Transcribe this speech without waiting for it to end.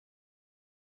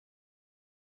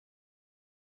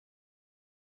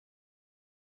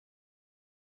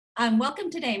Welcome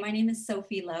today. My name is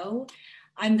Sophie Lowe.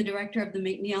 I'm the director of the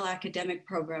McNeill Academic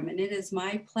Program, and it is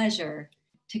my pleasure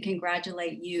to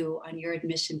congratulate you on your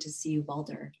admission to CU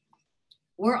Boulder.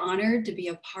 We're honored to be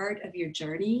a part of your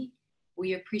journey.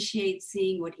 We appreciate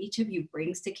seeing what each of you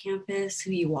brings to campus,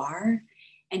 who you are,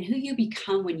 and who you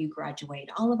become when you graduate.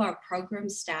 All of our program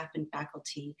staff and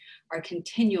faculty are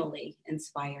continually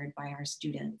inspired by our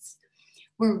students.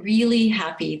 We're really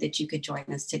happy that you could join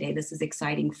us today. This is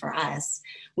exciting for us.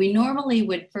 We normally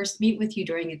would first meet with you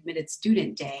during Admitted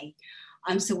Student Day.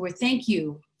 So we're thank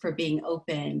you for being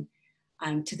open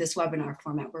to this webinar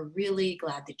format. We're really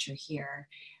glad that you're here.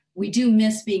 We do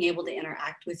miss being able to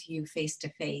interact with you face to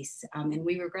face, and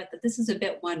we regret that this is a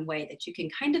bit one way that you can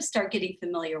kind of start getting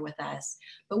familiar with us,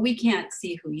 but we can't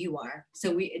see who you are.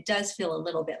 So it does feel a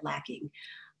little bit lacking.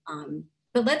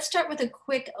 But let's start with a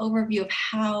quick overview of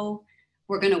how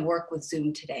we're going to work with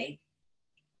Zoom today.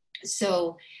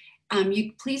 So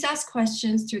you please ask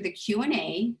questions through the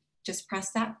Q&A. Just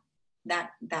press that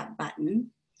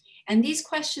button. And these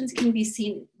questions can be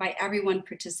seen by everyone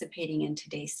participating in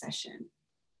today's session.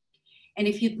 And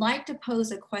if you'd like to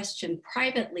pose a question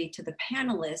privately to the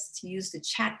panelists, use the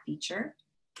chat feature.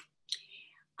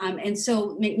 And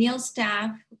so McNeill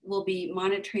staff will be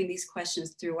monitoring these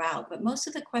questions throughout, but most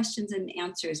of the questions and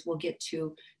answers we'll get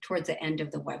to towards the end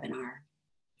of the webinar.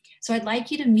 So I'd like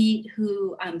you to meet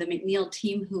the McNeill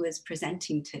team who is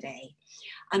presenting today.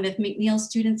 If McNeill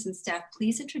students and staff,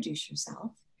 please introduce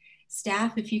yourself.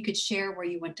 Staff, if you could share where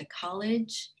you went to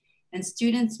college, and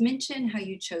students mention how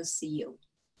you chose CU.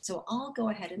 So I'll go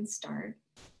ahead and start.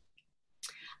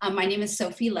 My name is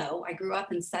Sophie Lowe. I grew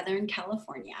up in Southern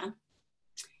California.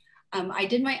 I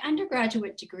did my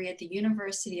undergraduate degree at the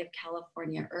University of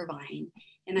California, Irvine,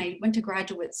 and I went to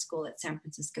graduate school at San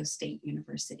Francisco State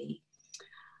University.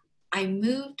 I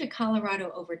moved to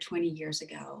Colorado over 20 years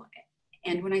ago.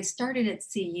 And when I started at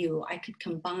CU, I could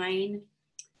combine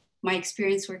my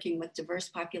experience working with diverse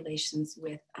populations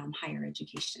with higher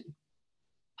education.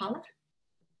 Paula?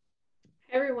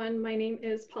 Hi everyone, my name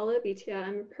is Paula Abitia.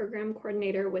 I'm a program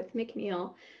coordinator with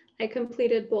McNeill. I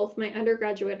completed both my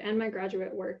undergraduate and my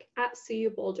graduate work at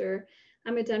CU Boulder.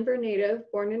 I'm a Denver native,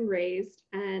 born and raised,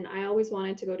 and I always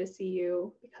wanted to go to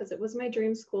CU because it was my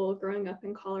dream school growing up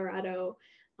in Colorado.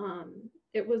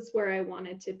 It was where I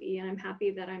wanted to be, and I'm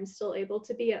happy that I'm still able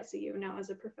to be at CU now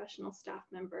as a professional staff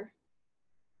member.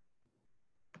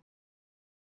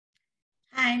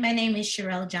 Hi, my name is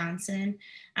Sherelle Johnson.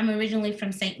 I'm originally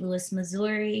from St. Louis,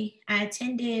 Missouri. I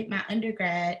attended my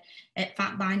undergrad at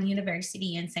Fontbonne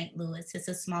University in St. Louis. It's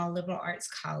a small liberal arts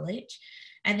college.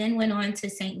 I then went on to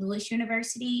St. Louis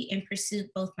University and pursued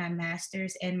both my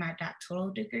master's and my doctoral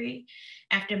degree.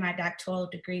 After my doctoral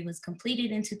degree was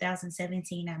completed in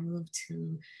 2017, I moved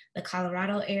to the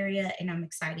Colorado area, and I'm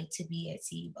excited to be at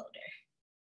CU Boulder.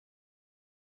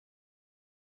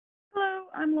 Hello,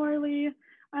 I'm Laura Lee.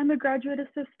 I'm a graduate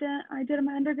assistant. I did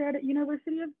my undergrad at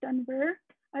University of Denver.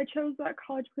 I chose that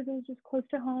college because it was just close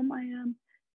to home. I am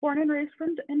born and raised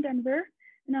in Denver,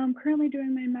 and I'm currently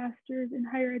doing my master's in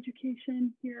higher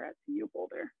education here at CU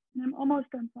Boulder. And I'm almost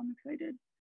done, so I'm excited.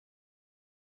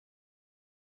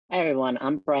 Hi everyone,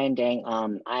 I'm Brian Dang.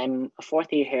 I'm a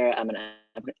fourth year here. I'm an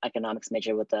economics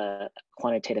major with a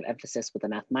quantitative emphasis with a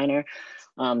math minor.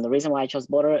 The reason why I chose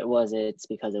Boulder it's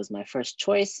because it was my first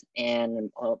choice,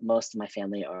 and most of my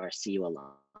family are CU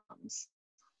alums.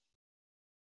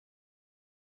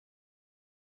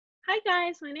 Hi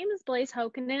guys, my name is Blaise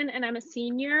Hokanen, and I'm a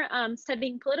senior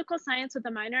studying political science with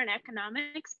a minor in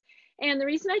economics. And the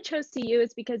reason I chose CU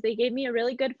is because they gave me a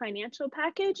really good financial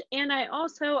package, and I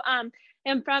also am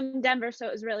from Denver, so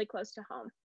it was really close to home.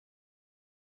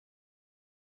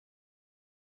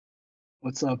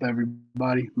 What's up,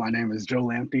 everybody? My name is Joe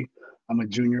Lamptey. I'm a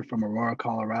junior from Aurora,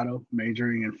 Colorado,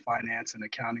 majoring in finance and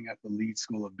accounting at the Leeds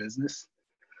School of Business.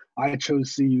 I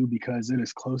chose CU because it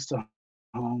is close to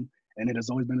home, and it has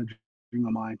always been a dream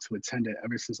of mine to attend it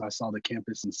ever since I saw the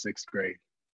campus in 6th grade.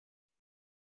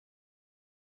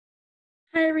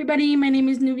 Hi everybody, my name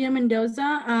is Nubia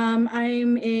Mendoza. I'm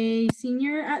a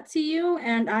senior at CU,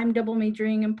 and I'm double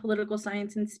majoring in political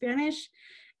science and Spanish.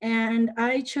 And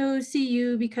I chose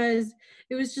CU because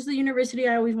it was just the university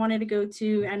I always wanted to go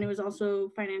to, and it was also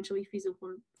financially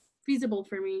feasible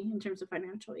for me in terms of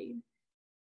financial aid.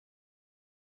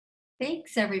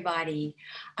 Thanks, everybody.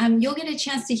 You'll get a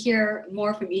chance to hear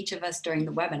more from each of us during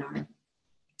the webinar.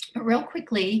 But real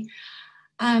quickly,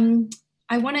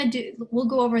 we'll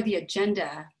go over the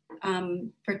agenda.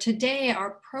 For today,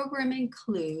 our program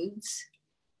includes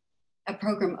a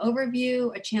program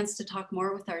overview, a chance to talk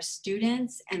more with our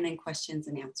students, and then questions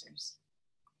and answers.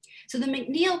 So the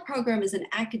McNeill program is an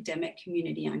academic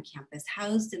community on campus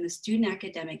housed in the Student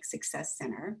Academic Success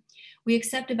Center. We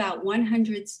accept about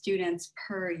 100 students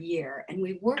per year, and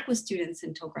we work with students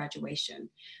until graduation.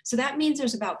 So that means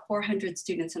there's about 400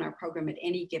 students in our program at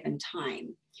any given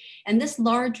time. And this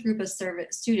large group of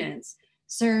students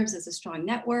serves as a strong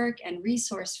network and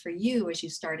resource for you as you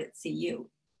start at CU.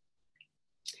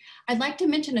 I'd like to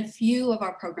mention a few of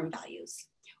our program values.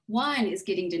 One is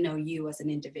getting to know you as an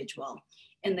individual.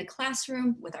 In the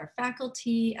classroom, with our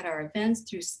faculty, at our events,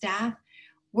 through staff,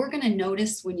 we're gonna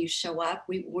notice when you show up,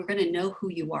 we're gonna know who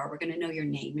you are, we're gonna know your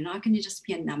name. You're not gonna just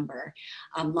be a number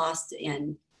lost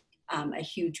in a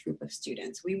huge group of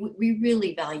students. We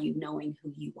really value knowing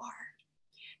who you are.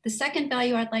 The second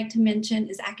value I'd like to mention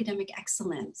is academic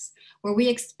excellence, where we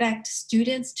expect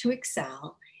students to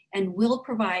excel and will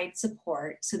provide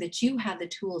support so that you have the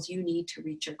tools you need to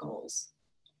reach your goals.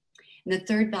 And the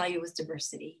third value is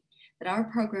diversity, that our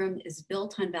program is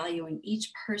built on valuing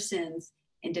each person's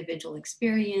individual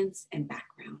experience and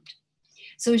background.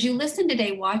 So as you listen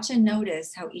today, watch and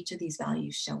notice how each of these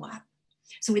values show up.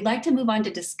 So we'd like to move on to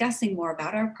discussing more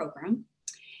about our program.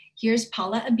 Here's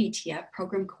Paula Abitia,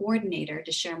 Program Coordinator,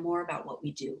 to share more about what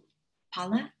we do.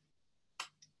 Paula?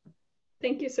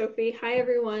 Thank you, Sophie. Hi,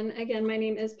 everyone. Again, my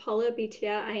name is Paula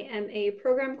Abitia. I am a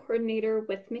Program Coordinator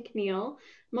with McNeill.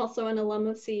 I'm also an alum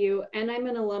of CU, and I'm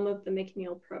an alum of the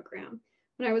McNeill program.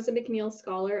 When I was a McNeill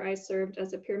Scholar, I served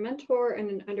as a peer mentor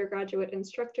and an undergraduate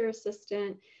instructor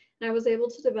assistant, and I was able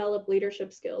to develop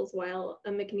leadership skills while a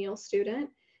McNeill student.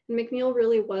 And McNeill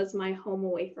really was my home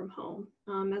away from home.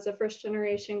 As a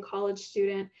first-generation college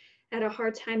student, I had a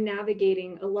hard time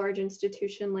navigating a large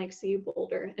institution like CU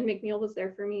Boulder, and McNeill was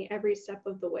there for me every step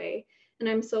of the way. And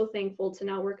I'm so thankful to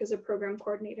now work as a program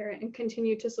coordinator and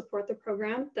continue to support the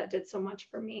program that did so much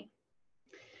for me.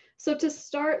 So to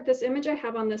start, this image I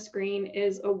have on the screen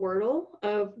is a wordle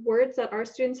of words that our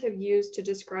students have used to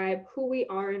describe who we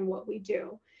are and what we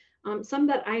do. Some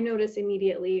that I notice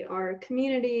immediately are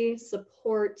community,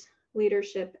 support,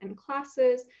 leadership, and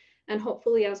classes. And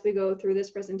hopefully as we go through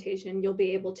this presentation, you'll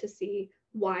be able to see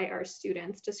why our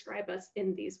students describe us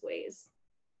in these ways.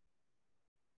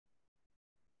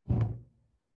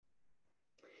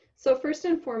 So first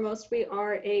and foremost, we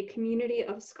are a community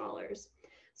of scholars.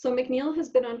 So McNeill has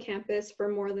been on campus for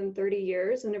more than 30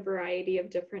 years in a variety of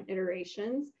different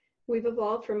iterations. We've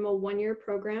evolved from a one-year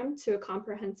program to a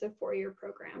comprehensive four-year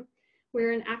program.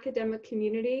 We're an academic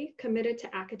community committed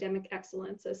to academic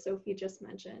excellence, as Sophie just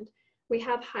mentioned. We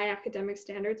have high academic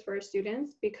standards for our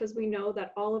students because we know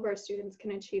that all of our students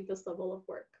can achieve this level of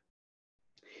work.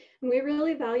 And we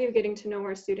really value getting to know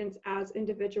our students as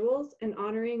individuals and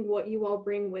honoring what you all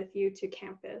bring with you to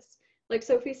campus. Like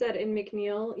Sophie said, in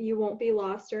McNeill, you won't be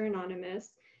lost or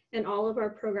anonymous. In all of our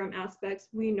program aspects,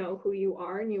 we know who you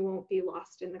are and you won't be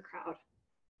lost in the crowd.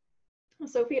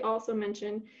 Sophie also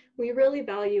mentioned, we really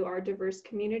value our diverse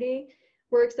community.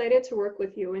 We're excited to work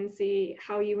with you and see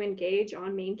how you engage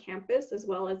on main campus as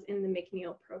well as in the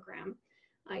McNeill program.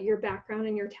 Your background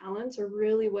and your talents are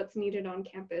really what's needed on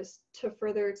campus to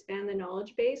further expand the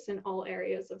knowledge base in all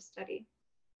areas of study.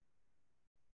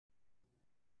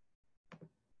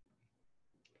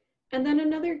 And then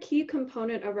another key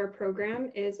component of our program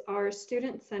is our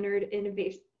student-centered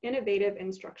innovative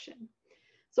instruction.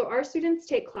 So our students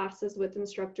take classes with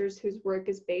instructors whose work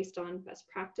is based on best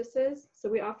practices. So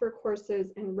we offer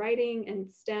courses in writing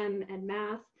and STEM and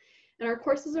math. And our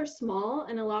courses are small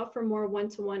and allow for more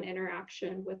one-to-one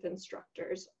interaction with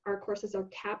instructors. Our courses are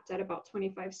capped at about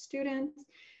 25 students.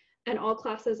 And all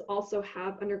classes also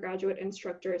have undergraduate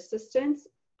instructor assistants.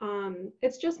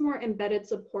 It's just more embedded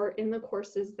support in the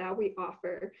courses that we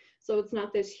offer. So it's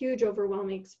not this huge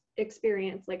overwhelming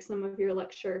experience like some of your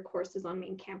lecture courses on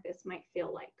main campus might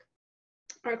feel like.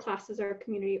 Our classes are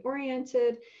community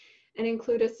oriented and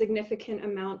include a significant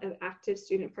amount of active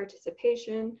student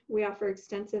participation. We offer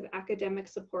extensive academic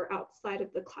support outside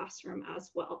of the classroom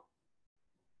as well.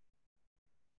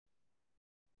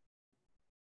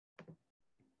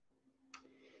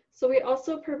 So we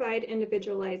also provide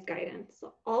individualized guidance.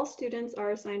 So all students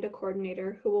are assigned a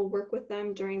coordinator who will work with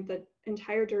them during the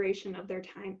entire duration of their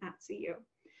time at CU.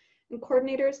 And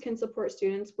coordinators can support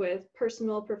students with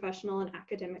personal, professional, and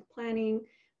academic planning.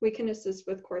 We can assist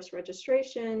with course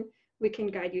registration. We can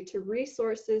guide you to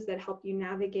resources that help you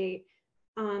navigate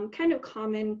kind of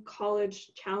common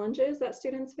college challenges that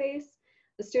students face.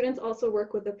 The students also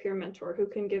work with a peer mentor who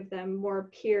can give them more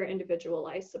peer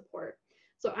individualized support.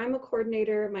 So I'm a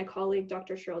coordinator, my colleague,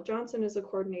 Dr. Cheryl Johnson, is a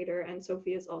coordinator, and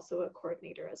Sophie is also a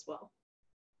coordinator as well.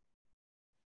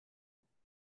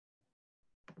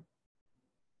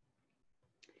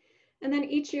 And then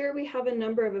each year we have a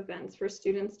number of events for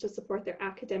students to support their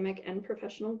academic and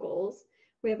professional goals.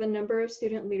 We have a number of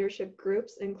student leadership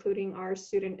groups, including our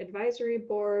student advisory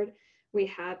board. We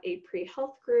have a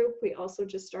pre-health group. We also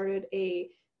just started a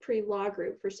pre-law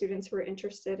group for students who are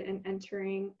interested in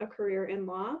entering a career in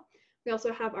law. We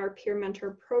also have our peer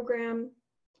mentor program.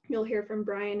 You'll hear from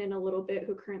Brian in a little bit,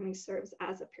 who currently serves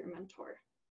as a peer mentor.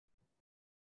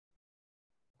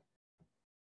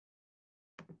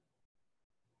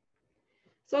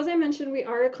 So as I mentioned, we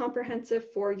are a comprehensive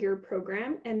four-year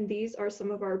program, and these are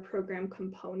some of our program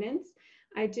components.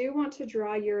 I do want to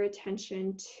draw your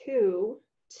attention to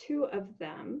two of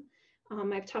them.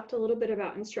 I've talked a little bit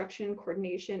about instruction,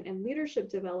 coordination, and leadership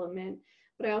development,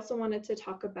 but I also wanted to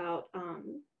talk about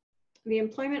the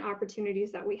employment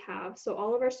opportunities that we have. So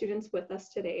all of our students with us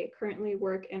today currently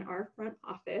work in our front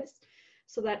office.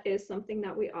 So that is something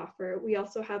that we offer. We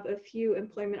also have a few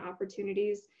employment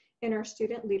opportunities in our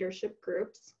student leadership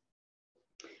groups.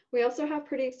 We also have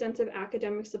pretty extensive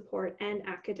academic support and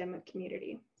academic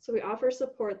community. So we offer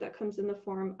support that comes in the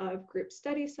form of group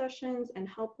study sessions and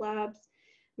help labs.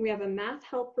 We have a math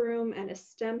help room and a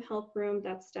STEM help room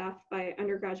that's staffed by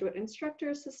undergraduate instructor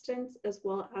assistants as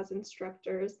well as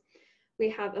instructors. We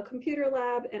have a computer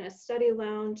lab and a study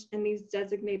lounge, and these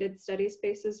designated study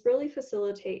spaces really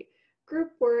facilitate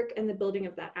group work and the building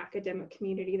of that academic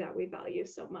community that we value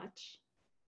so much.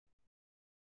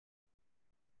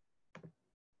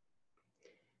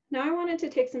 Now I wanted to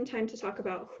take some time to talk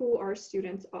about who our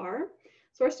students are.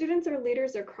 So our students are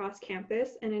leaders across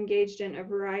campus and engaged in a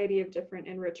variety of different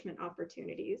enrichment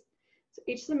opportunities. So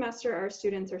each semester, our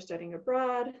students are studying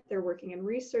abroad, they're working in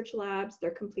research labs,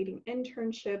 they're completing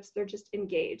internships, they're just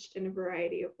engaged in a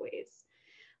variety of ways.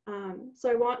 So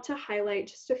I want to highlight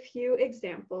just a few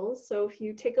examples. So if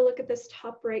you take a look at this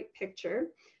top right picture,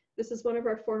 this is one of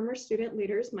our former student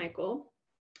leaders, Michael,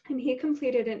 and he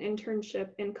completed an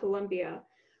internship in Colombia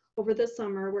over the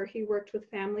summer where he worked with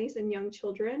families and young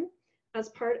children as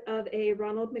part of a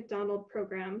Ronald McDonald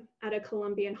program at a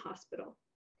Colombian hospital.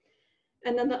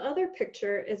 And then the other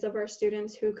picture is of our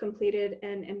students who completed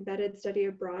an embedded study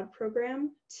abroad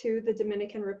program to the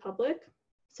Dominican Republic.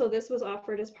 So this was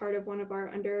offered as part of one of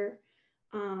our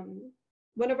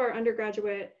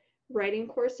undergraduate writing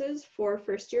courses for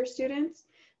first-year students.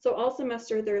 So all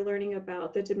semester they're learning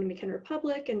about the Dominican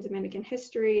Republic and Dominican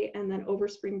history, and then over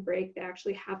spring break they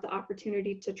actually have the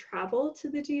opportunity to travel to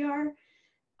the DR.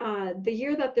 The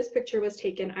year that this picture was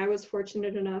taken, I was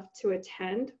fortunate enough to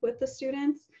attend with the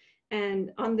students.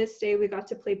 And on this day, we got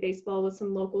to play baseball with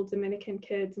some local Dominican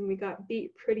kids, and we got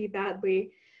beat pretty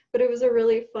badly. But it was a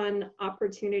really fun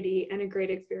opportunity and a great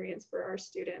experience for our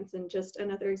students, and just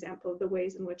another example of the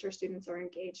ways in which our students are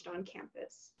engaged on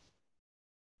campus.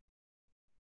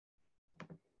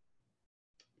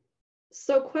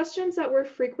 So questions that were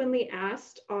frequently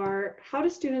asked are, how do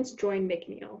students join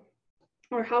McNeill?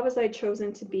 Or how was I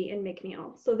chosen to be in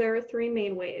McNeill? So there are three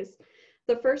main ways.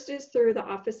 The first is through the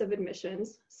Office of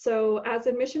Admissions. So as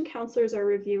admission counselors are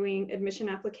reviewing admission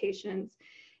applications,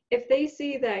 if they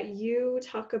see that you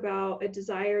talk about a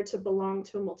desire to belong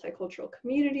to a multicultural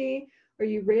community, or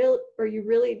you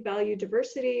really value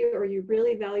diversity, or you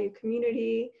really value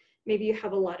community, maybe you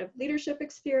have a lot of leadership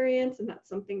experience and that's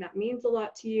something that means a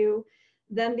lot to you,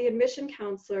 then the admission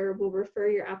counselor will refer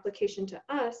your application to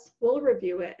us. We'll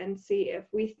review it and see if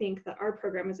we think that our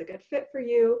program is a good fit for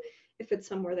you, if it's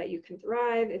somewhere that you can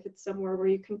thrive, if it's somewhere where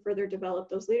you can further develop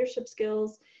those leadership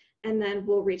skills, and then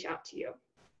we'll reach out to you.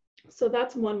 So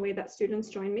that's one way that students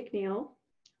join McNeill.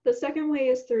 The second way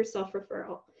is through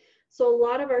self-referral. So a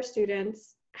lot of our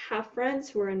students have friends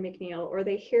who are in McNeill, or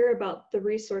they hear about the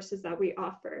resources that we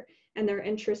offer, and they're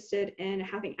interested in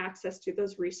having access to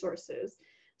those resources.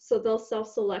 So they'll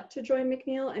self-select to join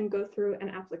McNeill and go through an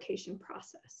application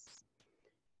process.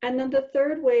 And then the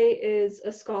third way is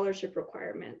a scholarship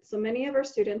requirement. So many of our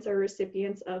students are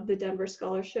recipients of the Denver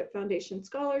Scholarship Foundation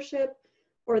Scholarship,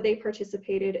 or they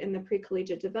participated in the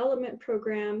Pre-Collegiate Development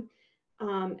Program.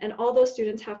 And all those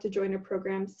students have to join a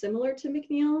program similar to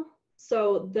McNeill.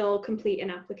 So they'll complete an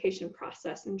application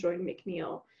process and join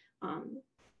McNeill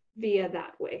via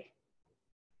that way.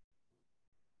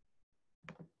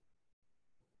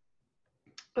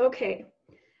 Okay,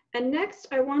 and next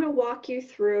I want to walk you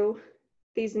through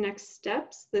these next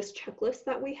steps, this checklist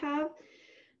that we have.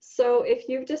 So if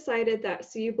you've decided that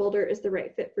CU Boulder is the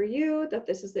right fit for you, that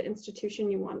this is the institution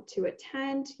you want to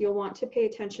attend, you'll want to pay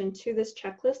attention to this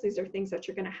checklist. These are things that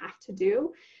you're going to have to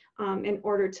do in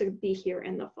order to be here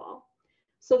in the fall.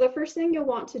 So the first thing you'll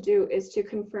want to do is to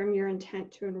confirm your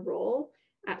intent to enroll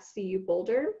at CU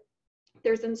Boulder.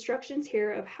 There's instructions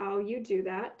here of how you do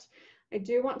that. I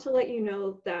do want to let you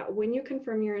know that when you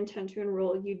confirm your intent to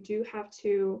enroll, you do have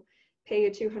to pay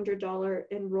a $200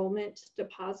 enrollment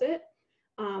deposit,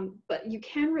 but you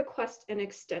can request an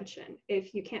extension.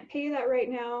 If you can't pay that right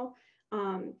now,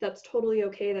 that's totally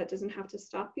okay. That doesn't have to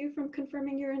stop you from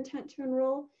confirming your intent to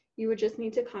enroll. You would just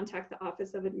need to contact the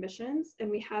Office of Admissions, and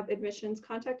we have admissions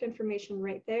contact information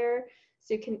right there.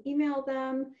 So you can email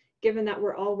them. Given that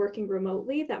we're all working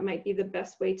remotely, that might be the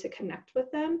best way to connect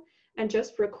with them, and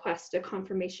just request a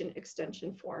confirmation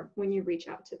extension form when you reach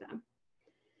out to them.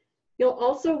 You'll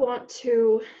also want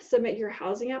to submit your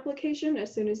housing application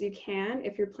as soon as you can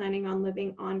if you're planning on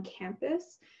living on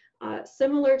campus.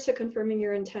 Similar to confirming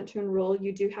your intent to enroll,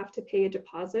 you do have to pay a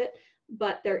deposit,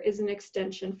 but there is an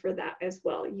extension for that as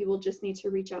well. You will just need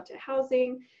to reach out to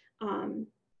housing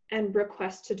and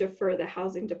request to defer the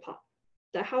housing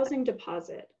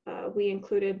deposit. We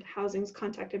included housing's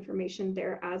contact information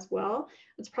there as well.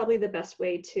 It's probably the best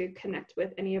way to connect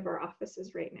with any of our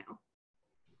offices right now.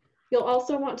 You'll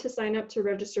also want to sign up to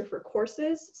register for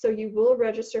courses. So you will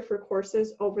register for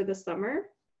courses over the summer.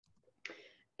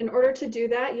 In order to do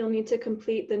that, you'll need to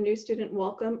complete the New Student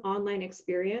Welcome online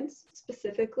experience,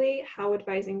 specifically how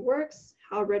advising works,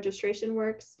 how registration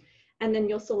works, and then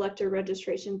you'll select a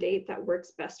registration date that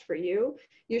works best for you.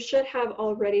 You should have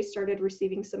already started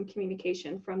receiving some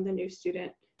communication from the New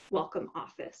Student Welcome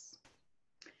Office.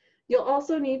 You'll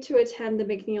also need to attend the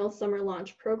McNeill Summer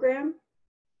Launch Program.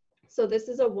 So this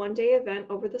is a one-day event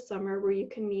over the summer where you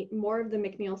can meet more of the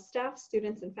McNeill staff,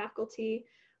 students, and faculty,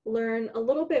 learn a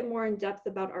little bit more in depth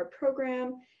about our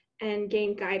program, and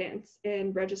gain guidance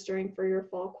in registering for your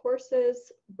fall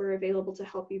courses. We're available to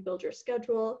help you build your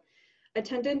schedule.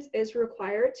 Attendance is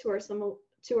required to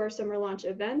our summer launch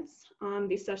events.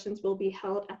 These sessions will be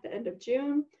held at the end of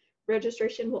June.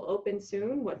 Registration will open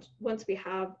soon once we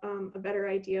have a better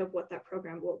idea of what that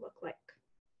program will look like.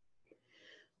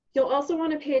 You'll also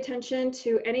want to pay attention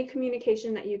to any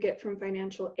communication that you get from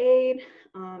financial aid.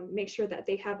 Make sure that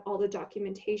they have all the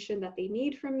documentation that they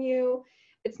need from you.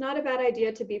 It's not a bad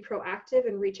idea to be proactive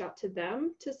and reach out to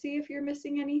them to see if you're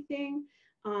missing anything.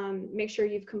 Make sure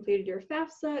you've completed your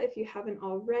FAFSA if you haven't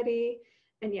already.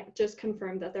 And yeah, just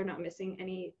confirm that they're not missing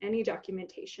any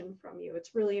documentation from you.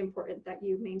 It's really important that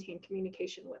you maintain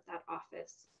communication with that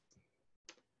office.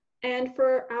 And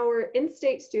for our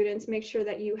in-state students, make sure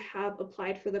that you have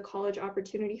applied for the College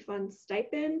Opportunity Fund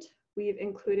stipend. We've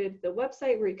included the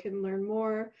website where you can learn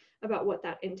more about what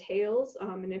that entails,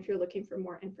 and if you're looking for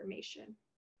more information.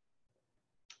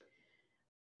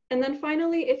 And then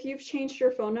finally, if you've changed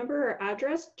your phone number or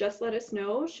address, just let us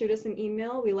know. Shoot us an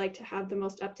email. We like to have the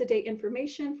most up-to-date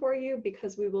information for you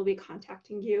because we will be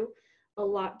contacting you a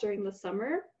lot during the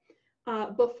summer.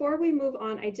 Before we move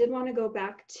on, I did want to go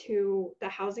back to the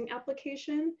housing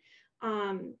application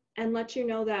and let you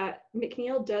know that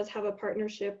McNeill does have a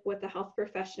partnership with the Health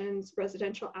Professions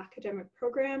Residential Academic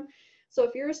Program. So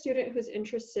if you're a student who's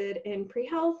interested in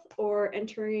pre-health or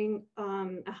entering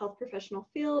a health professional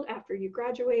field after you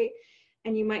graduate,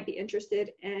 and you might be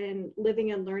interested in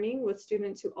living and learning with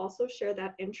students who also share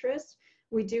that interest,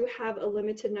 we do have a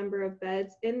limited number of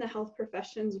beds in the Health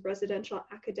Professions Residential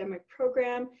Academic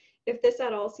Program. If this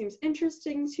at all seems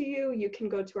interesting to you, you can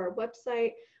go to our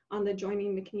website on the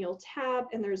Joining McNeill tab,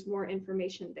 and there's more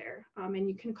information there. And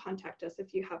you can contact us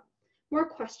if you have more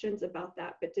questions about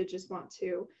that, but did just want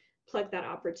to plug that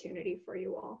opportunity for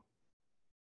you all.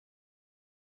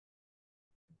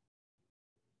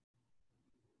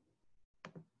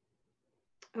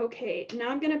 Okay, now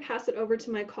I'm going to pass it over to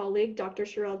my colleague, Dr.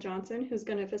 Sherelle Johnson, who's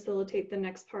going to facilitate the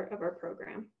next part of our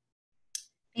program.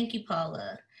 Thank you,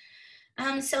 Paula.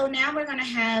 So now we're going to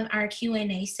have our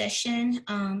Q&A session.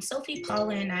 Sophie,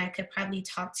 Paula, and I could probably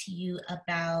talk to you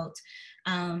about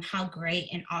how great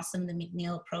and awesome the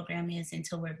McNeill program is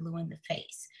until we're blue in the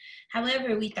face.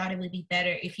 However, we thought it would be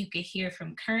better if you could hear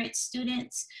from current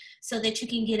students so that you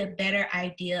can get a better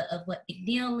idea of what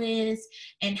McNeill is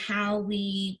and how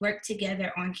we work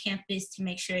together on campus to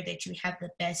make sure that you have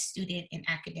the best student and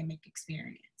academic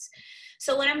experience.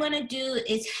 So what I'm going to do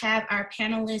is have our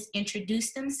panelists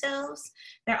introduce themselves.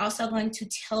 They're also going to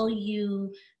tell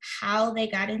you how they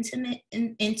got into the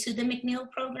McNeill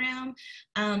program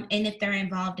and if they're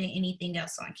involved in anything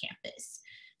else on campus.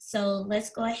 So let's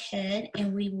go ahead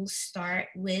and we will start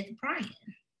with Brian.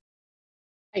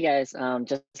 Hey guys,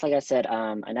 just like I said,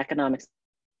 an economics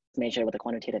major with a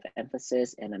quantitative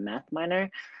emphasis and a math minor.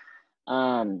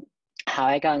 How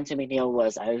I got into McNeill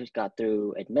was I got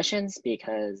through admissions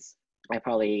because I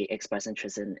probably express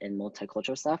interest in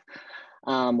multicultural stuff.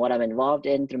 What I'm involved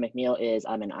in through McNeill is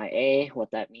I'm an IA.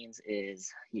 What that means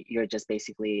is you're just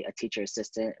basically a teacher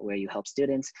assistant where you help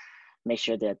students make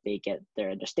sure that they get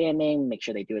their understanding, make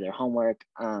sure they do their homework.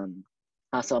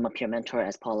 Also, I'm a peer mentor,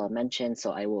 as Paula mentioned,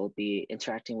 so I will be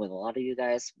interacting with a lot of you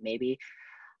guys, maybe.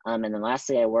 And then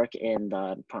lastly, I work in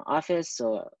the front office.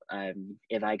 So if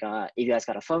you guys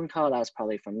got a phone call, that was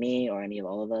probably from me or any of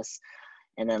all of us.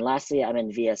 And then lastly, I'm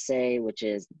in VSA, which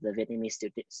is the Vietnamese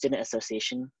Student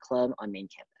Association Club on main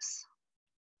campus.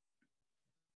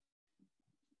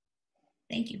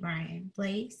 Thank you, Brian.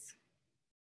 Blaze?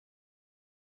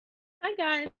 Hi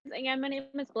guys, again, my name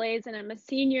is Blaze and I'm a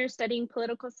senior studying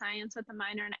political science with a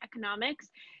minor in economics.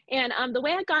 And the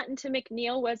way I got into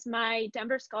McNeill was my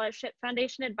Denver Scholarship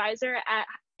Foundation advisor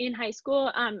in high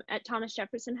school at Thomas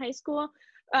Jefferson High School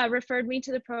referred me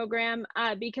to the program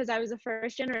because I was a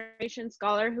first generation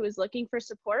scholar who was looking for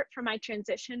support for my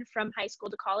transition from high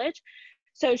school to college.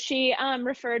 So she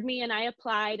referred me and I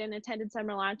applied and attended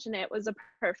summer launch, and it was a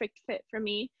perfect fit for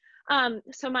me.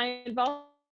 So my involvement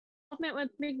with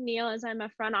McNeill is I'm a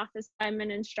front office, I'm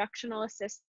an instructional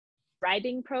assistant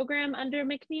writing program under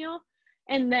McNeill.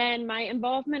 And then my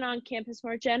involvement on campus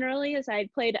more generally is I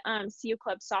played CU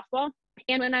Club softball.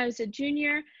 And when I was a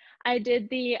junior, I did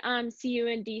the CU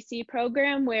in DC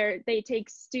program where they take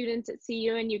students at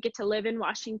CU and you get to live in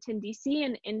Washington, DC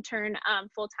and intern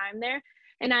full time there.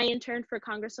 And I interned for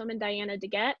Congresswoman Diana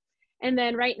DeGette. And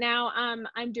then right now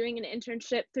I'm doing an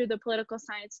internship through the political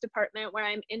science department where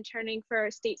I'm interning for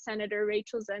State Senator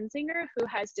Rachel Zenzinger, who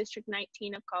has District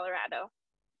 19 of Colorado.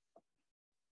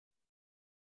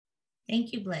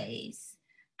 Thank you, Blaze.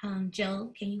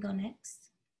 Joe, can you go next?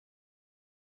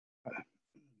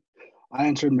 I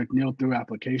entered McNeill through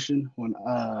application when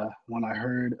I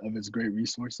heard of its great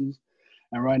resources.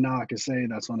 And right now I can say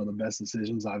that's one of the best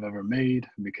decisions I've ever made,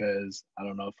 because I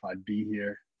don't know if I'd be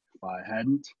here if I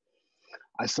hadn't.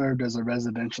 I served as a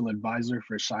residential advisor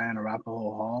for Cheyenne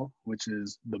Arapahoe Hall, which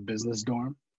is the business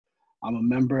dorm. I'm a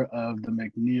member of the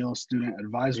McNeill Student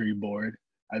Advisory Board,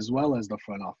 as well as the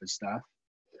front office staff.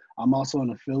 I'm also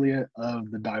an affiliate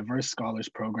of the Diverse Scholars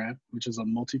Program, which is a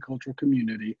multicultural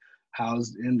community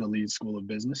housed in the Leeds School of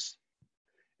Business.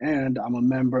 And I'm a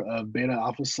member of Beta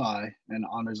Alpha Psi, an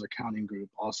honors accounting group,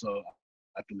 also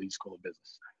at the Leeds School of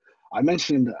Business. I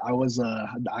mentioned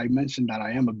that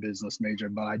I am a business major,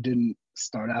 but I didn't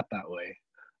start out that way.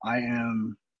 I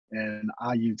am an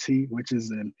IUT, which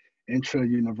is an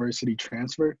intra-university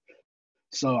transfer.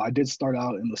 So I did start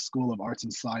out in the School of Arts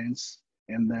and Science,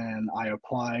 and then I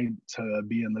applied to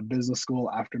be in the business school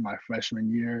after my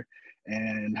freshman year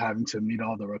and having to meet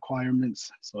all the requirements.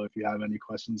 So if you have any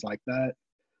questions like that,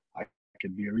 I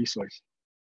could be a resource.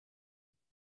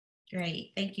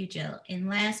 Great, thank you, Joe. And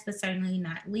last but certainly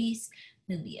not least,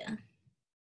 Nubia.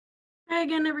 Hi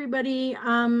again, everybody.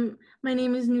 My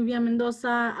name is Nubia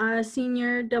Mendoza, a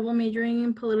senior double majoring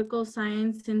in political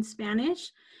science and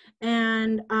Spanish.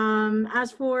 And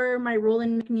as for my role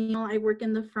in McNeill, I work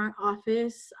in the front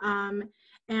office.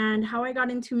 And how I got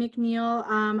into McNeill,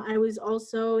 I was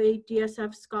also a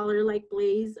DSF scholar like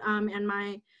Blaze, and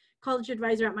my college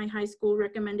advisor at my high school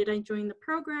recommended I join the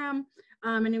program.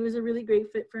 And it was a really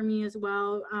great fit for me as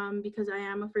well, because I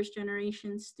am a first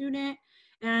generation student.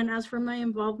 And as for my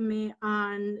involvement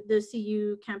on the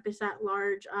CU campus at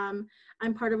large,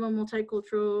 I'm part of a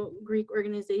multicultural Greek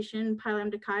organization, Pi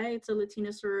Lambda Chi. It's a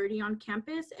Latina sorority on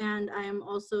campus, and I am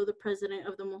also the president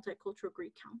of the Multicultural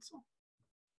Greek Council.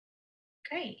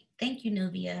 Great, thank you,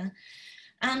 Nubia.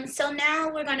 So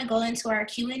now we're going to go into our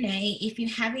Q&A. If you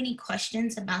have any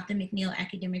questions about the McNeill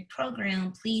Academic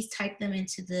Program, please type them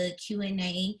into the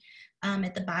Q&A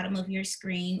at the bottom of your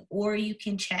screen, or you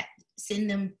can send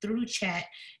them through chat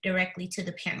directly to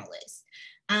the panelists.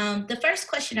 The first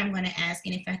question I'm going to ask,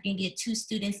 and if I can get 2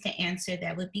 students to answer,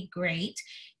 that would be great,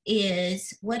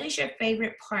 is what is your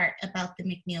favorite part about the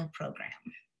McNeill program?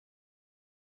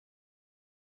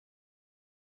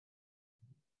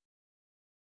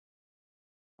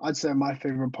 I'd say my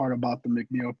favorite part about the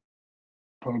McNeill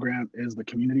program is the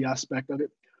community aspect of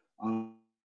it.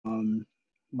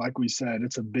 Like we said,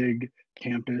 it's a big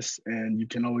campus and you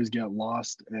can always get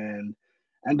lost and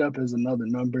end up as another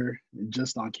number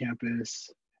just on campus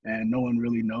and no one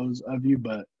really knows of you.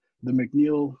 But the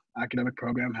McNeill academic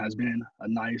program has been a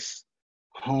nice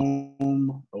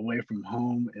home away from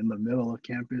home in the middle of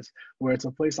campus, where it's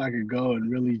a place I could go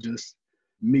and really just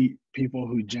meet people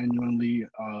who genuinely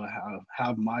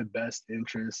have my best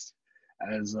interest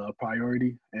as a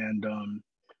priority, and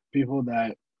people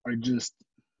that are just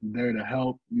there to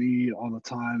help me all the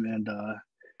time. And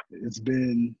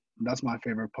that's my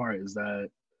favorite part, is that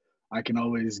I can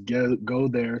always go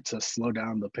there to slow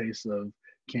down the pace of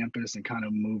campus and kind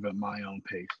of move at my own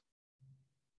pace.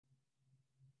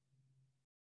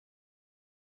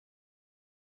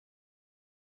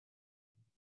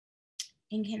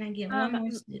 And can I get one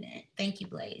more student? Thank you,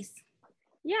 Blaze.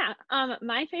 Yeah,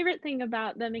 my favorite thing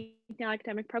about the McNeill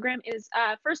Academic Program is,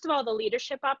 first of all, the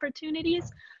leadership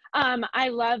opportunities. I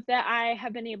love that I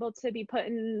have been able to be put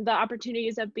in the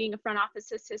opportunities of being a front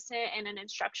office assistant and an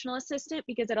instructional assistant,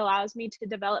 because it allows me to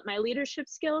develop my leadership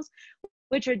skills,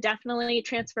 which are definitely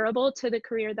transferable to the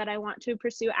career that I want to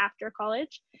pursue after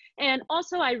college. And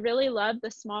also, I really love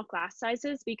the small class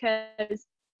sizes, because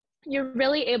you're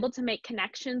really able to make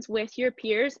connections with your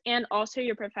peers and also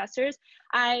your professors.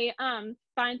 I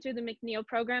find through the McNeill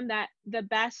program that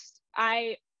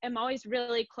I am always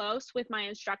really close with my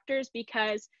instructors,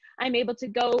 because I'm able to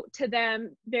go to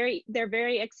them they're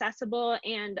very accessible,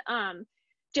 and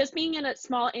just being in a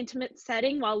small intimate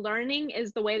setting while learning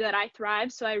is the way that I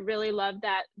thrive. So I really love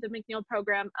that the McNeill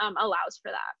program allows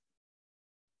for that.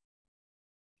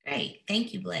 Great,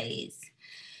 thank you, Blaze.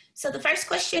 So the first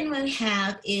question we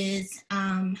have is,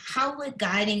 how would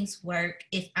guidings work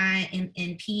if I am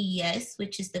in PES,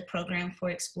 which is the Program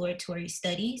for Exploratory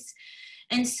Studies?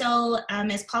 And so,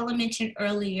 as Paula mentioned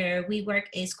earlier, we work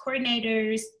as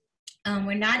coordinators.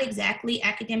 We're not exactly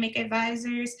academic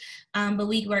advisors, but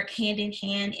we work hand in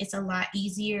hand. It's a lot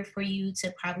easier for you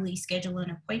to probably schedule an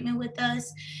appointment with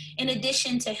us. In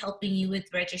addition to helping you with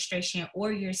registration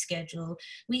or your schedule,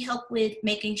 we help with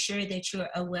making sure that you're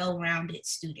a well-rounded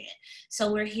student.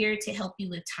 So we're here to help you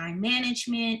with time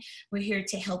management. We're here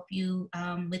to help you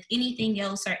with anything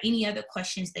else or any other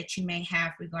questions that you may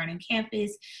have regarding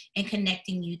campus, and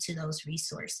connecting you to those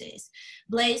resources.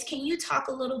 Blaze, can you talk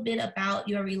a little bit about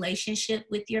your relationship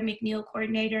with your McNeill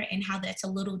coordinator and how that's a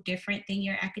little different than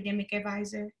your academic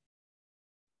advisor?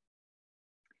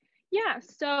 Yeah,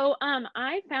 so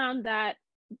I found that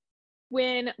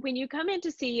when you come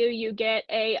into CU, you get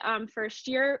a first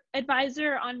year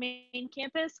advisor on main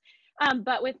campus,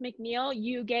 but with McNeill,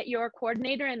 you get your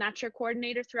coordinator, and that's your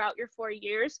coordinator throughout your 4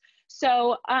 years.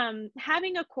 So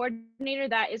having a coordinator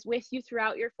that is with you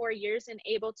throughout your 4 years and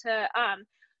able to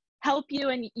help you,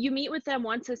 and you meet with them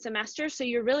once a semester, so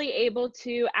you're really able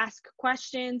to ask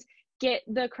questions, get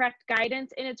the correct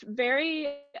guidance, and it's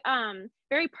very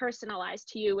very personalized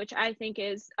to you, which I think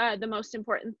is the most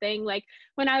important thing. Like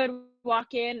when I would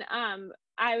walk in,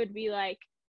 I would be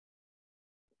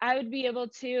able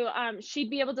to she'd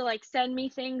be able to like send me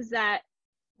things that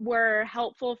were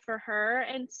helpful for her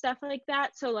and stuff like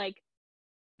that. So like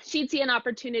she'd see an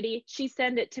opportunity, she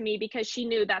send it to me because she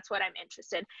knew that's what I'm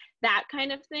interested, that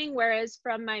kind of thing. Whereas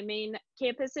from my main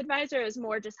campus advisor is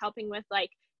more just helping with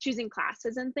like choosing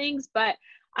classes and things. But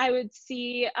I would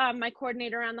see my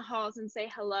coordinator around the halls and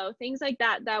say hello, things like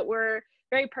that, that were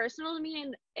very personal to me.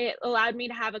 And it allowed me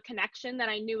to have a connection that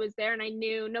I knew was there. And I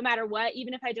knew no matter what,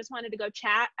 even if I just wanted to go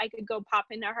chat, I could go pop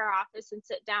into her office and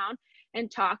sit down and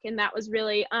talk. And that was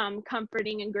really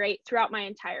comforting and great throughout my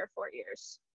entire 4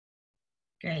 years.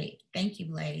 Great, thank you,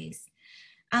 Blaze.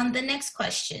 The next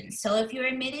question. So if you're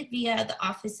admitted via the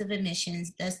Office of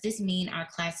Admissions, does this mean our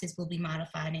classes will be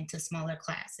modified into smaller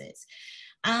classes?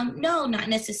 No, not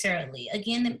necessarily.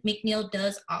 Again, the McNeill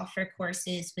does offer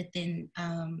courses within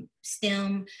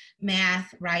STEM,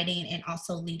 math, writing, and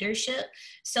also leadership.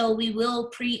 So we will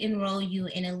pre-enroll you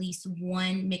in at least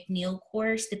one McNeill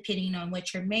course, depending on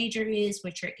what your major is,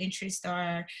 what your interests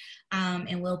are,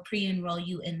 and we'll pre-enroll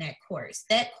you in that course.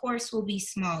 That course will be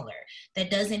smaller. That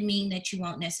doesn't mean that you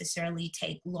won't necessarily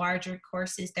take larger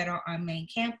courses that are on main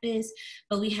campus,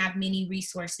 but we have many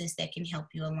resources that can help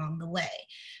you along the way.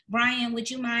 Brian, would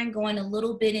you mind going a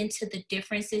little bit into the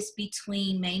differences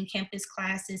between main campus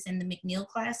classes and the McNeill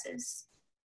classes?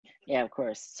 Yeah, of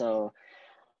course. So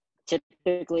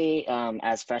typically,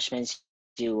 as freshmen,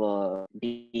 you will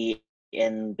be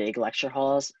in big lecture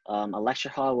halls. A lecture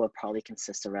hall will probably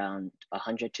consist around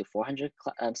 100 to 400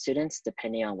 students,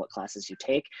 depending on what classes you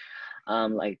take.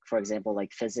 Like for example,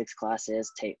 like physics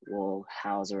classes will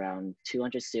house around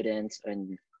 200 students,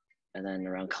 and then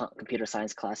around computer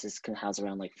science classes can house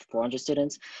around like 400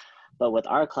 students. But with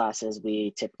our classes,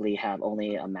 we typically have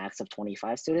only a max of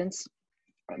 25 students.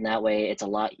 And that way it's a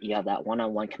lot, you have that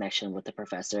one-on-one connection with the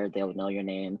professor. They'll know your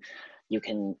name. You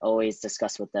can always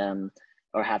discuss with them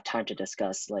or have time to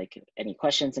discuss like any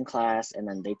questions in class, and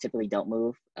then they typically don't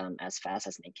move as fast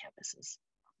as main campuses.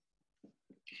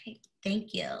 Okay,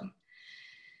 thank you.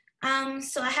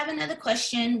 So I have another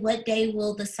question. What day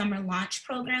will the summer launch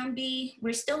program be?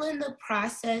 We're still in the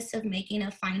process of making a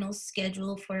final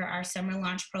schedule for our summer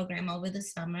launch program over the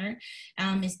summer.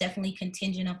 It's definitely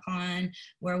contingent upon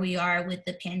where we are with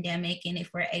the pandemic and if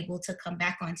we're able to come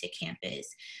back onto campus.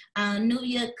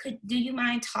 Nuvia, do you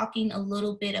mind talking a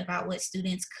little bit about what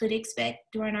students could expect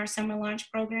during our summer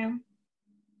launch program?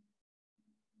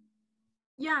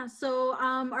 Yeah, so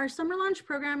our summer launch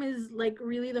program is like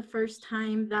really the first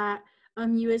time that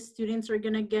you as students are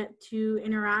gonna get to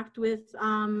interact with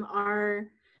our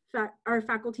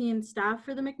faculty and staff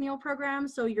for the McNeill program.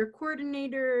 So your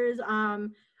coordinators,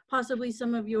 possibly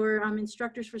some of your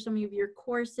instructors for some of your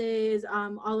courses,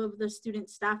 all of the student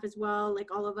staff as well,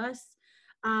 like all of us.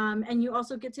 And you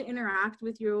also get to interact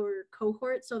with your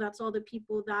cohort. So that's all the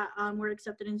people that were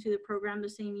accepted into the program the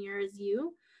same year as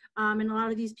you. And a lot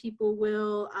of these people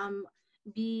will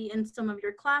be in some of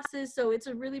your classes. So it's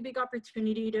a really big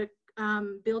opportunity to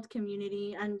build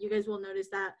community. And you guys will notice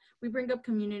that we bring up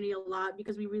community a lot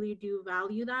because we really do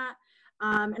value that.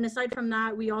 And aside from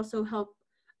that, we also help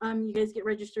you guys get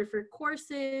registered for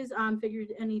courses, figure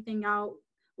anything out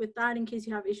with that in case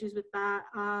you have issues with that,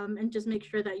 and just make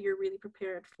sure that you're really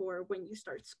prepared for when you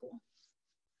start school.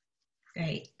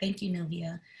 Great, thank you,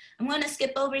 Nubia. I'm going to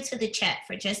skip over to the chat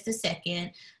for just a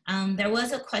second. There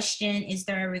was a question, is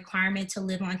there a requirement to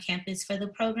live on campus for the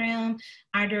program?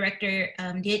 Our director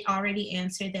did already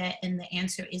answer that, and the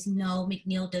answer is no,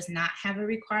 McNeill does not have a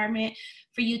requirement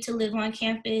for you to live on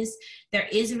campus. There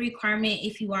is a requirement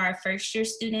if you are a first-year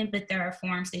student, but there are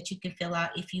forms that you can fill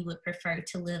out if you would prefer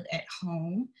to live at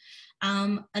home.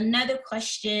 Another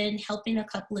question, helping a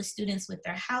couple of students with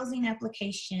their housing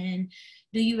application.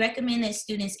 Do you recommend that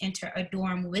students enter a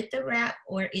dorm with the RAP,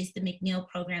 or is the McNeill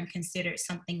program considered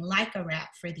something like a RAP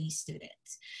for these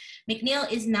students?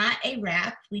 McNeill is not a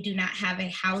RAP. We do not have a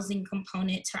housing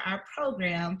component to our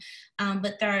program,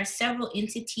 but there are several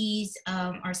entities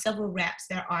or several RAPs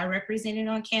that are represented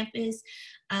on campus.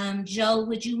 Joe,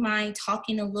 would you mind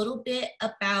talking a little bit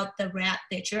about the RAP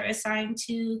that you're assigned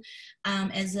to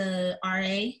as a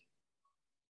RA?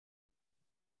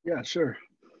 Yeah, sure.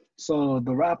 So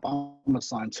the RAP I'm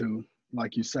assigned to,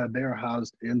 like you said, they are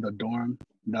housed in the dorm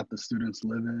that the students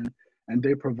live in, and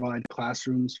they provide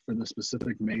classrooms for the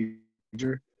specific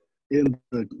major in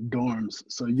the dorms.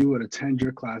 So you would attend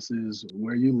your classes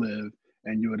where you live,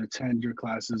 and you would attend your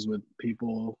classes with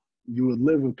people, you would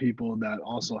live with people that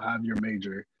also have your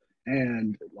major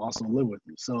and also live with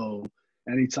you. So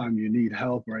anytime you need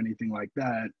help or anything like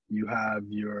that, you have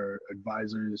your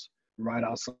advisors right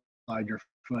outside your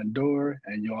front door,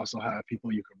 and you also have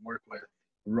people you can work with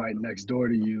right next door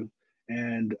to you.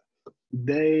 And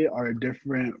they are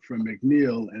different from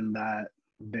McNeill in that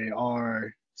they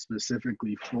are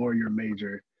specifically for your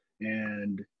major,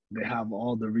 and they have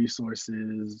all the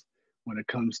resources when it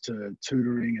comes to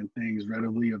tutoring and things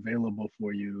readily available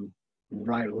for you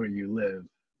right where you live.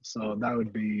 So that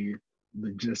would be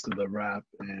the gist of the RAP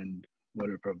and what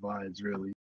it provides,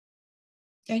 really.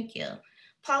 Thank you.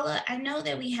 Paula, I know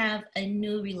that we have a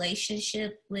new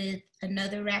relationship with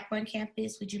another RAP on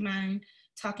campus. Would you mind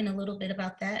talking a little bit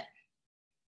about that?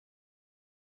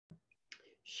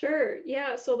 Sure,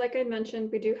 yeah, so like I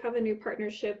mentioned, we do have a new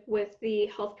partnership with the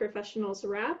Health Professionals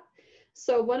RAP.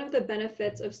 So one of the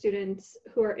benefits of students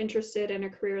who are interested in a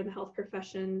career in the health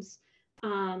professions,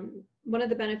 one of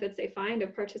the benefits they find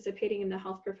of participating in the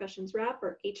Health Professions RAP,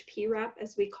 or HP RAP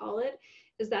as we call it,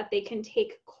 is that they can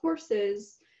take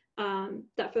courses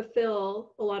that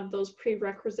fulfill a lot of those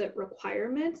prerequisite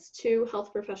requirements to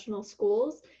health professional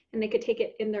schools, and they could take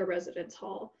it in their residence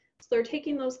hall. So they're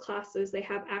taking those classes, they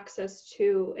have access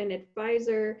to an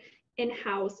advisor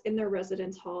in-house in their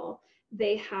residence hall.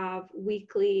 They have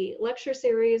weekly lecture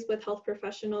series with health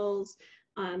professionals.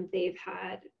 They've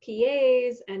had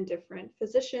PAs and different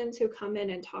physicians who come in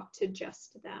and talk to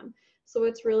just them. So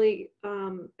it's really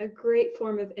a great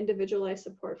form of individualized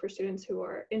support for students who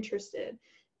are interested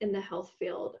in the health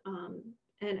field.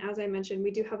 And as I mentioned,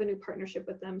 we do have a new partnership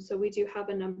with them. So we do have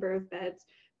a number of beds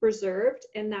reserved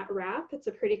in that RAP. It's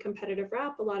a pretty competitive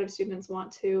RAP. A lot of students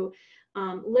want to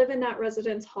live in that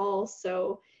residence hall.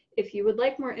 So if you would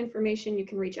like more information, you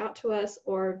can reach out to us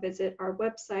or visit our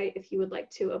website if you would like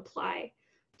to apply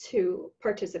to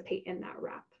participate in that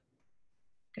RAP.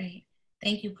 Great,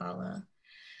 thank you, Paula.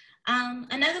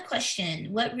 Another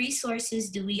question, what resources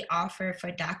do we offer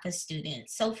for DACA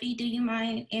students? Sophie, do you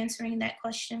mind answering that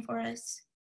question for us?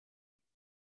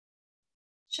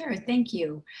 Sure, thank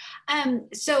you.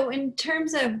 So in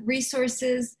terms of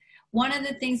resources, one of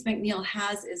the things McNeill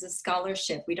has is a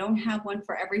scholarship. We don't have one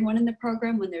for everyone in the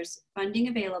program. When there's funding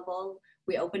available,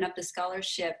 we open up the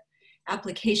scholarship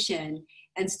application,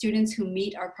 and students who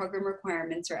meet our program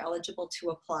requirements are eligible to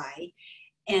apply.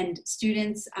 And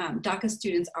students, DACA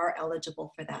students are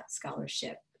eligible for that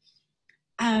scholarship.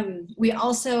 We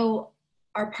also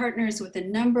are partners with a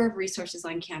number of resources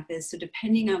on campus. So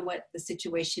depending on what the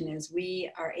situation is, we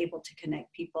are able to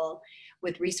connect people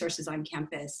with resources on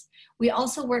campus. We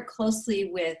also work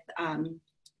closely with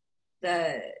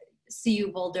the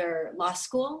CU Boulder Law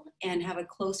School and have a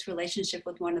close relationship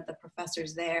with one of the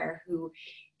professors there who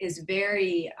is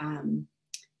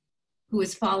who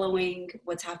is following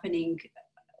what's happening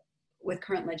with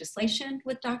current legislation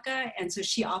with DACA. And so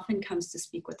she often comes to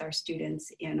speak with our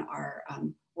students in our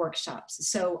workshops.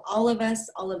 So all of us,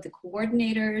 all of the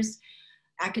coordinators,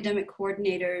 academic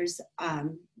coordinators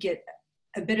get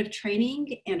a bit of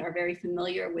training and are very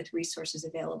familiar with resources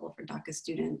available for DACA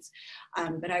students.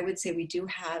 But I would say we do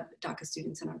have DACA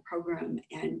students in our program,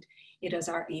 and it is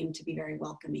our aim to be very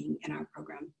welcoming in our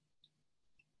program.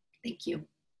 Thank you.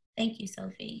 Thank you,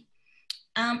 Sophie.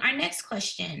 Our next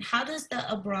question, how does the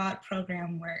abroad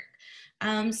program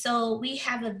work? So we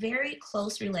have a very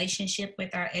close relationship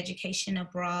with our education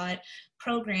abroad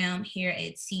program here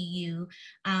at CU.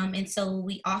 And so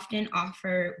we often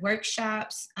offer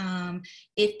workshops.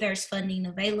 If there's funding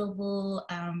available,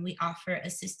 we offer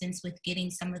assistance with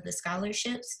getting some of the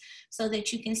scholarships so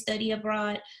that you can study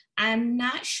abroad. I'm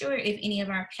not sure if any of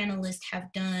our panelists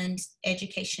have done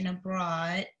education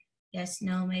abroad. Yes,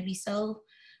 no, maybe so.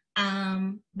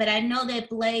 But I know that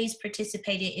Blaze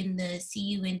participated in the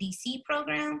CU and DC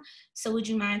program. So would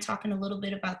you mind talking a little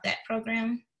bit about that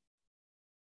program?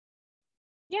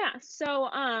 Yeah, so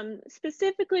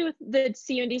specifically with the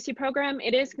CU and DC program,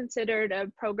 it is considered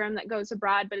a program that goes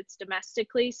abroad, but it's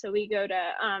domestically. So we go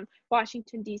to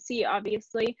Washington, DC,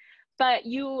 obviously, but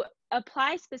you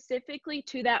apply specifically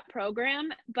to that program,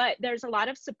 but there's a lot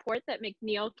of support that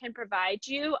McNeill can provide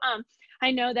you. I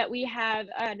know that we have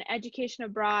an education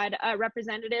abroad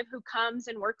representative who comes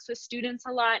and works with students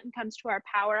a lot and comes to our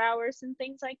power hours and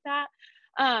things like that.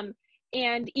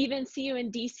 And even CU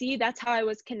and DC, that's how I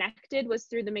was connected, was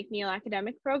through the McNeill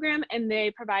academic program, and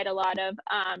they provide a lot of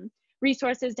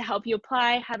resources to help you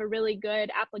apply, have a really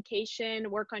good application,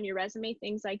 work on your resume,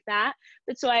 things like that.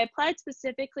 But so I applied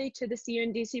specifically to the CU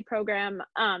and DC program,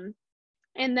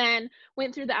 and then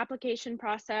went through the application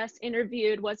process,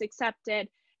 interviewed, was accepted.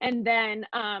 And then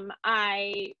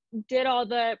I did all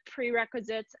the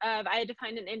prerequisites of, I had to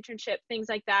find an internship, things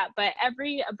like that. But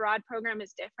every abroad program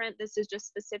is different. This is just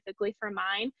specifically for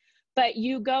mine. But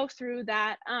you go through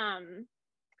that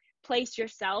place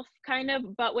yourself, kind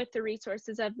of, but with the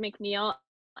resources of McNeill.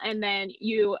 And then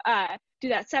you do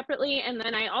that separately. And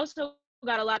then I also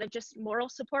got a lot of just moral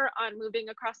support on moving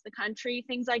across the country,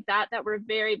 things like that, that were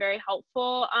very, very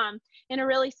helpful in a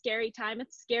really scary time.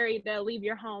 It's scary to leave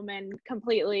your home and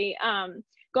completely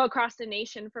go across the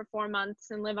nation for 4 months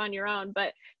and live on your own.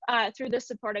 But through the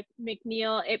support of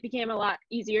McNeill, it became a lot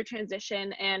easier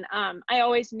transition. And I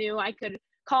always knew I could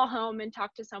call home and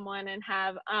talk to someone and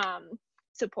have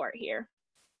support here.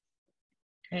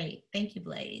 Great, thank you,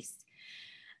 Blaze.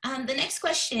 The next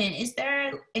question, is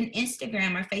there an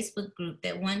Instagram or Facebook group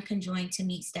that one can join to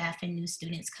meet staff and new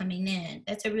students coming in?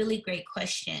 That's a really great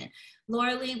question.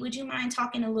 Laura Lee, would you mind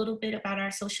talking a little bit about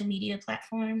our social media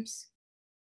platforms?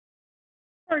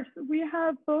 Of course, we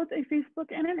have both a Facebook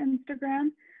and an Instagram.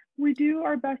 We do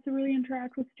our best to really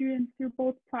interact with students through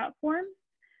both platforms.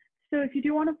 So if you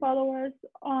do want to follow us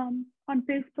on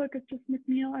Facebook, it's just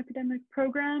McNeill Academic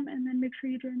Program, and then make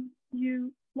sure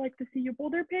you like the CU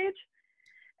Boulder page.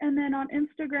 And then on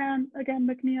Instagram, again,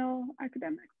 McNeill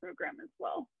Academic Program as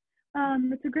well.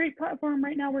 It's a great platform.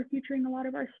 Right now we're featuring a lot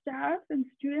of our staff and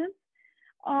students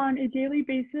on a daily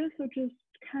basis, so just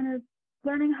kind of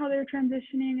learning how they're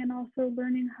transitioning and also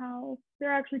learning how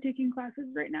they're actually taking classes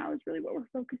right now is really what we're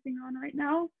focusing on right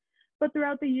now. But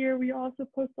throughout the year, we also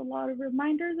post a lot of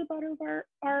reminders about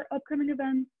our upcoming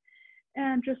events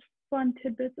and just fun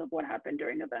tidbits of what happened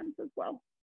during events as well.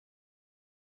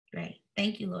 Great,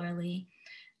 thank you, Laura Lee.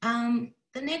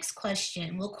 The next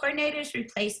question, will coordinators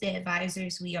replace the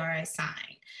advisors we are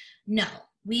assigned? No,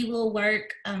 we will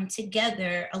work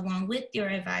together along with your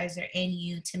advisor and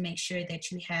you to make sure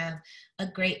that you have a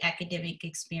great academic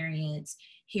experience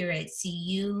here at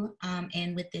CU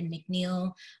and within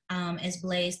McNeill. As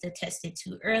Blaze attested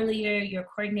to earlier, your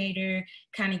coordinator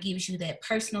kind of gives you that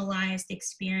personalized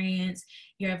experience.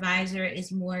 Your advisor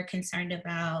is more concerned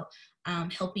about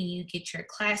helping you get your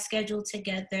class schedule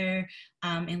together,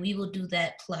 and we will do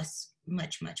that plus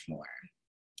much, much more.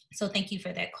 So thank you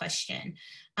for that question.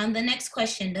 The next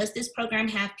question, does this program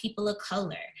have people of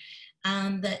color?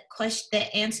 The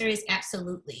answer is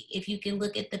absolutely. If you can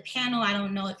look at the panel, I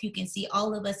don't know if you can see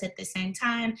all of us at the same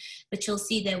time, but you'll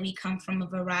see that we come from a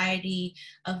variety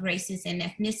of races and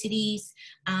ethnicities.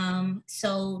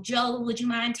 So Joe, would you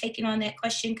mind taking on that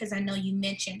question? Because I know you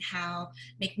mentioned how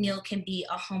McNeill can be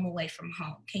a home away from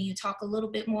home. Can you talk a little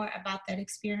bit more about that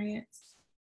experience?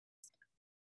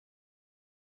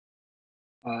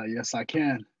 Yes, I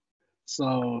can.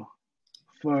 So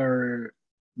for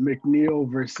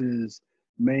McNeill versus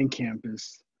main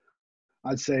campus,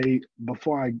 I'd say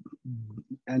before I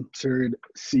entered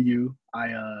CU,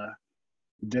 I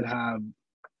did have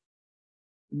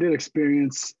did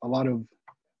experience a lot of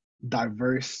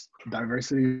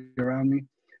diversity around me,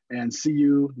 and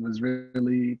CU was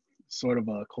really sort of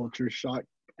a culture shock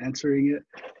entering it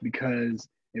because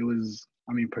it was,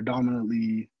 I mean,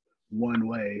 predominantly one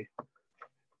way.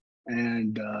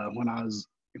 And when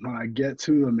I get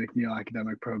to the McNeill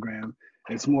academic program,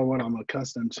 it's more what I'm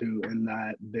accustomed to in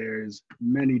that there's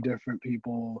many different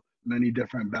people, many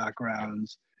different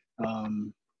backgrounds.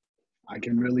 I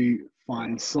can really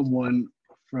find someone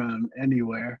from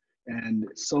anywhere, and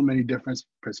so many different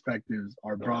perspectives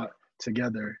are brought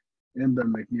together in the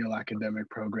McNeill academic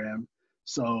program.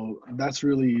 So that's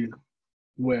really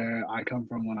where I come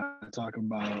from when I talk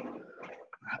about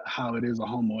how it is a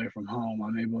home away from home.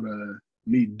 I'm able to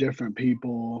meet different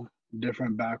people,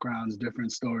 different backgrounds,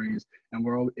 different stories, and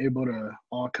we're all able to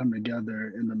all come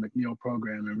together in the McNeill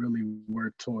program and really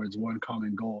work towards one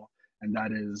common goal, and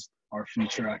that is our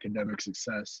future academic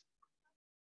success.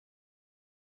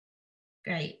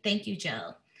 Great, thank you,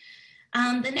 Joe.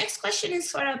 The next question is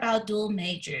sort of about dual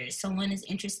majors. Someone is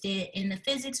interested in the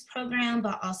physics program,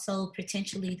 but also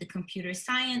potentially the computer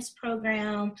science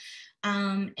program,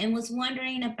 and was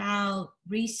wondering about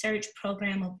research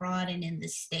program abroad and in the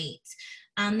States.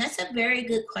 That's a very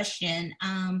good question.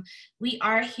 We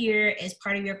are here as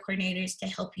part of your coordinators to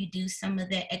help you do some of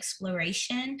the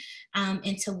exploration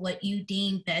into what you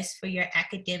deem best for your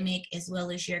academic as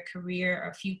well as your career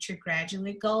or future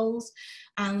graduate goals.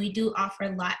 We do offer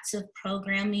lots of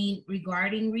programming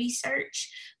regarding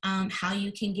research, how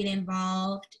you can get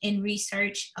involved in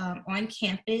research on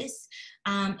campus.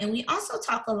 And we also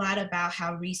talk a lot about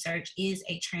how research is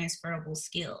a transferable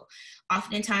skill.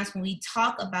 Oftentimes when we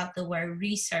talk about the word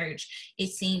research, it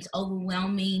seems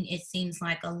overwhelming. It seems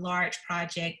like a large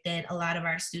project that a lot of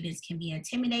our students can be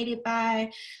intimidated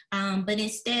by. But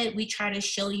instead, we try to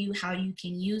show you how you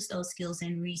can use those skills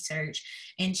in research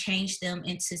and change them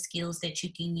into skills that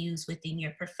you can use within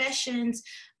your professions,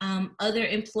 other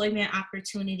employment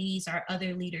opportunities, or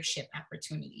other leadership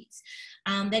opportunities.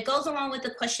 That goes along with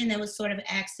the question that was sort of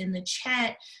asked in the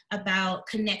chat about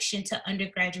connection to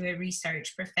undergraduate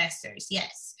research professors.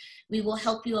 Yes, we will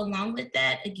help you along with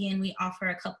that. Again, we offer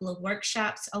a couple of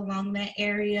workshops along that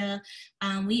area.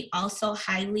 We also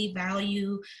highly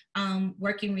value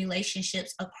working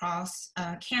relationships across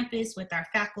campus with our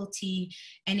faculty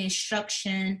and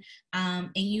instruction,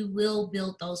 and you will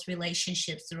build those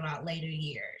relationships throughout later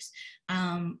years.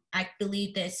 I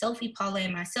believe that Sophie, Paula,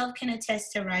 and myself can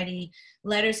attest to writing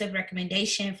letters of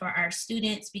recommendation for our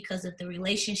students because of the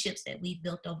relationships that we've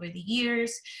built over the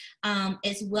years,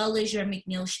 as well as your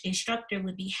McNeill instructor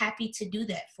would be happy to do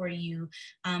that for you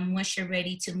once you're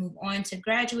ready to move on to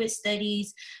graduate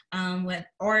studies,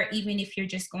 or even if you're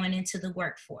just going into the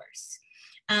workforce.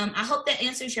 I hope that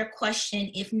answers your question.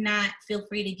 If not, feel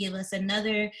free to give us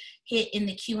another hit in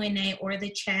the Q&A or the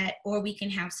chat, or we can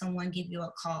have someone give you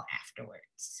a call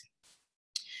afterwards.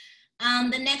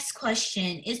 The next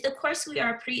question, is the course we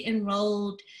are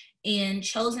pre-enrolled in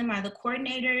chosen by the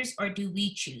coordinators, or do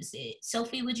we choose it?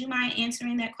 Sophie, would you mind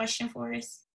answering that question for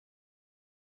us?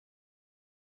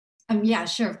 Yeah,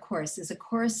 sure, of course. Is a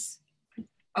course,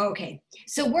 okay.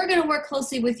 So we're gonna work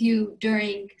closely with you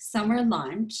during summer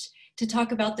lunch to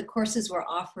talk about the courses we're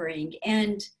offering.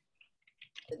 And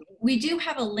we do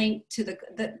have a link to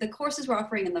the courses we're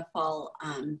offering in the fall.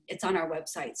 It's on our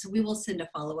website. So we will send a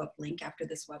follow-up link after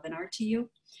this webinar to you.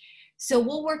 So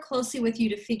we'll work closely with you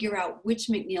to figure out which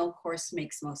McNeill course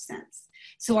makes most sense.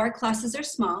 So our classes are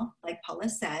small, like Paula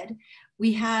said.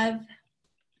 We have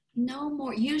no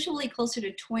more, usually closer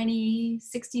to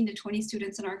 16 to 20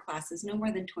 students in our classes, no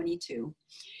more than 22.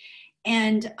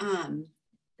 And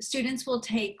students will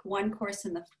take one course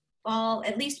in the fall,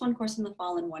 at least one course in the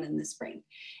fall and one in the spring.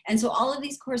 And so all of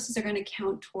these courses are going to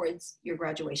count towards your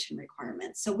graduation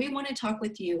requirements. So we want to talk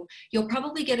with you. You'll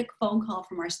probably get a phone call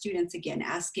from our students again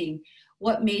asking,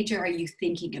 what major are you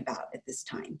thinking about at this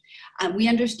time? We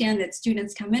understand that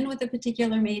students come in with a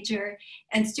particular major,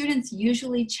 and students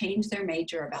usually change their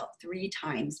major about 3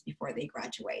 times before they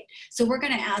graduate. So we're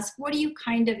going to ask, what are you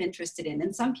kind of interested in?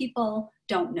 And some people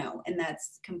don't know, and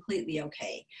that's completely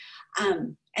okay.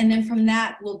 And then from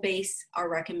that, we'll base our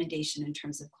recommendation in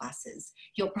terms of classes.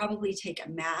 You'll probably take a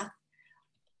math,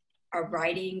 a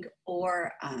writing,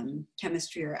 or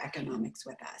chemistry or economics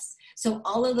with us. So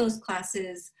all of those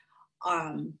classes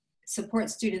support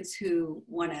students who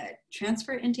want to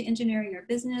transfer into engineering or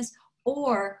business,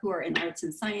 or who are in arts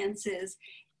and sciences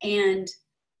and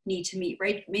need to meet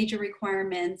major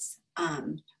requirements,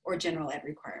 or general ed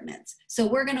requirements. So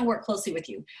we're going to work closely with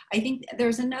you. I think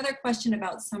there's another question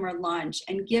about summer lunch,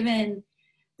 and given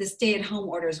the stay-at-home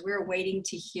orders, we're waiting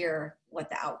to hear what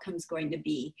the outcome is going to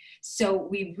be. So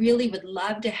we really would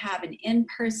love to have an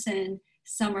in-person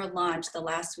summer lunch the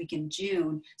last week in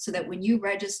June, so that when you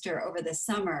register over the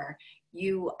summer,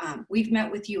 we've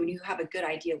met with you and you have a good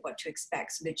idea of what to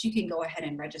expect, so that you can go ahead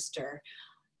and register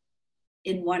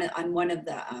on one of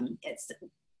the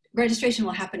registration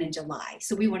will happen in July.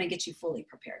 So we want to get you fully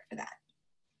prepared for that.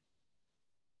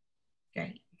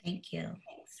 Great, thank you.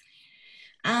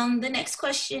 The next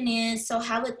question is, so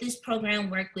how would this program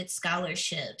work with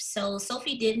scholarships? So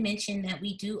Sophie did mention that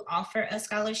we do offer a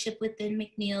scholarship within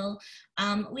McNeill.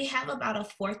 We have about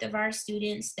 1/4 of our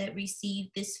students that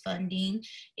receive this funding.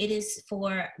 It is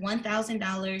for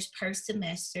 $1,000 per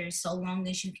semester, so long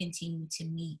as you continue to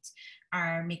meet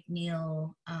our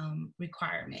McNeill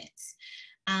requirements.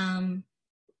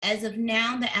 As of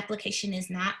now, the application is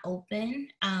not open.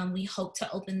 We hope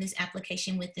to open this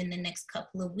application within the next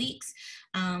couple of weeks,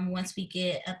 once we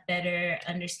get a better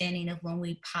understanding of when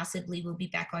we possibly will be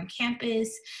back on campus.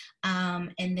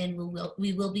 And then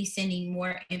we will be sending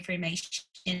more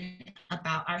information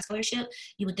about our scholarship.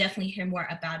 You will definitely hear more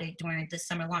about it during the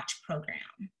summer launch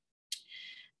program.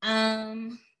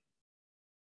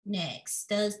 Next,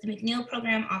 does the McNeill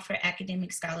program offer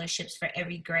academic scholarships for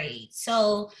every grade?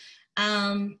 So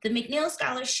the McNeill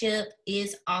scholarship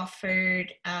is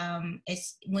offered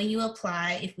when you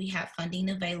apply. If we have funding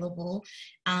available,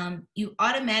 you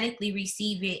automatically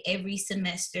receive it every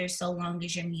semester, so long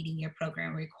as you're meeting your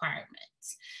program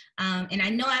requirements. And I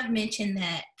know I've mentioned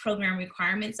that program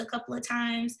requirements a couple of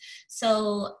times.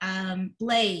 So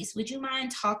Blaze, would you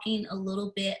mind talking a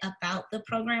little bit about the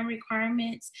program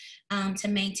requirements to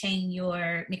maintain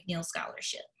your McNeill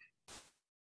scholarship?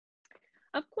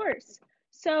 Of course.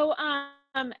 So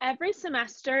every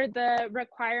semester, the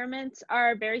requirements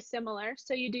are very similar.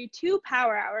 So you do 2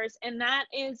 power hours, and that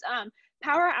is,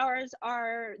 power hours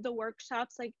are the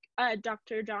workshops like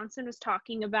Dr. Johnson was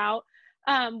talking about,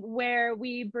 where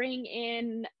we bring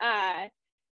in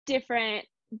different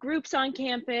groups on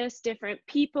campus, different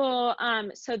people,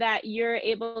 so that you're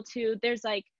able to, there's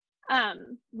like,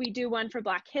 we do one for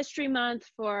Black History Month,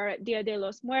 for Dia de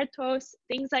los Muertos,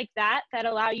 things like that, that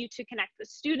allow you to connect with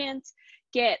students,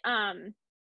 get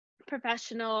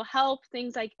professional help,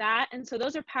 things like that. And so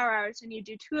those are power hours, and you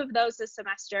do 2 of those this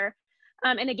semester.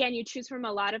 And again, you choose from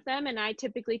a lot of them, and I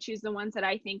typically choose the ones that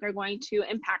I think are going to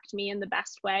impact me in the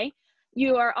best way.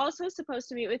 You are also supposed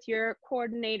to meet with your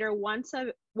coordinator once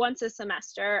a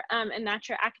semester, and that's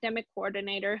your academic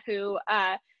coordinator, who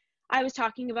I was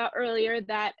talking about earlier,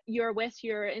 that you're with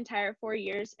your entire 4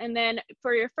 years. And then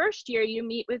for your first year, you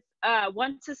meet with,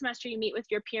 once a semester, you meet with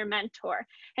your peer mentor.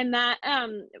 And that,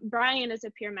 Brian is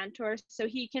a peer mentor, so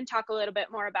he can talk a little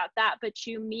bit more about that, but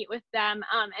you meet with them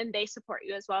and they support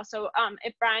you as well. So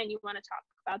if Brian, you want to talk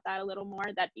about that a little more,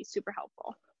 that'd be super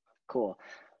helpful. Cool.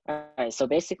 All right, so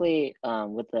basically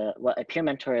what a peer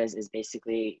mentor is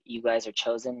basically you guys are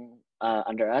chosen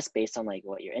under us based on like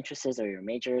what your interest is or your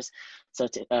majors. So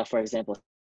for example,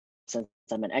 since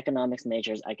I'm an economics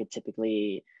major, I could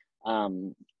typically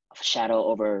shadow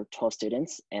over 12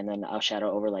 students, and then I'll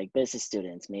shadow over like business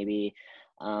students, maybe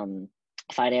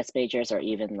finance majors, or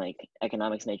even like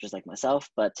economics majors like myself.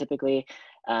 But typically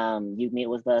you meet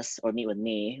with us or meet with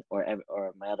me or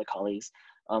my other colleagues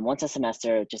once a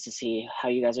semester, just to see how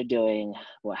you guys are doing,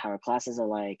 how our classes are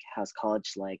like, how's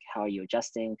college like, how are you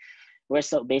adjusting. We're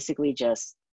so basically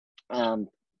just don't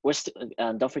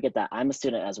forget that I'm a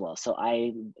student as well. So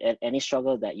any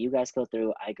struggle that you guys go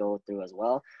through, I go through as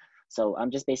well. So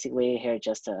I'm just basically here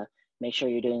just to make sure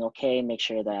you're doing okay, make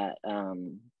sure that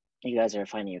you guys are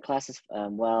finding your classes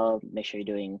well, make sure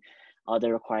you're doing all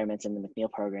the requirements in the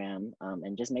McNeill program,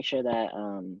 and just make sure that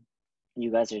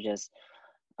you guys are just,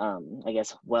 I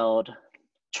guess, well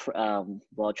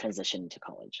transitioned to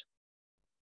college.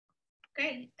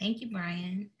 Great, thank you,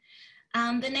 Brian.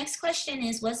 The next question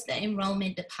is, what's the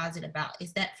enrollment deposit about?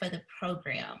 Is that for the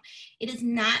program? It is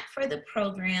not for the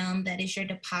program. That is your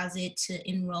deposit to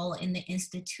enroll in the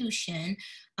institution.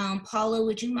 Paula,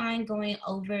 would you mind going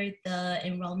over the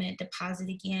enrollment deposit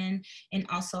again, and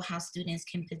also how students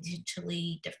can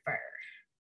potentially defer?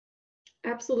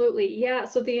 Absolutely. Yeah.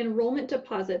 So the enrollment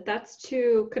deposit, that's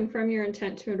to confirm your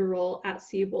intent to enroll at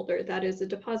CU Boulder. That is a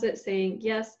deposit saying,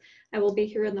 yes, I will be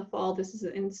here in the fall. This is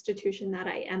an institution that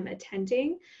I am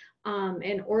attending.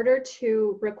 In order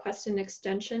to request an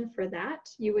extension for that,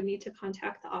 you would need to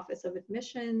contact the Office of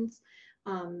Admissions.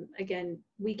 Again,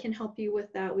 we can help you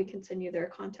with that. We can send you their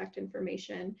contact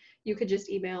information. You could just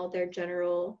email their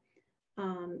general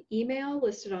email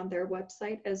listed on their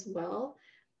website as well.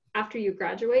 After you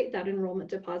graduate, that enrollment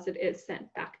deposit is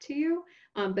sent back to you.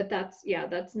 But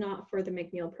that's not for the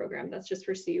McNeill program. That's just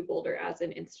for CU Boulder as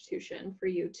an institution for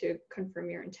you to confirm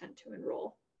your intent to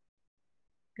enroll.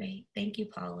 Great, thank you,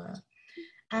 Paula.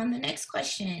 The next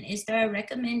question, is there a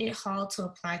recommended hall to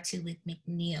apply to with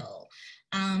McNeill?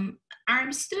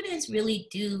 Our students really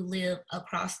do live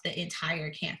across the entire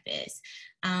campus.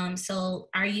 So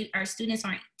our students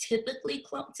aren't typically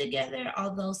clumped together,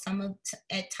 although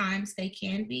at times they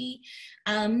can be.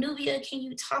 Nubia, can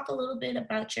you talk a little bit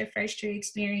about your first year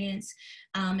experience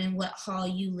and what hall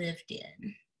you lived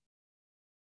in?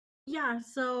 Yeah,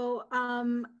 so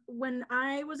when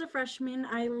I was a freshman,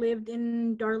 I lived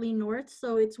in Darley North,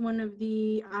 so it's one of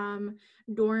the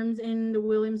dorms in the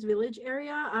Williams Village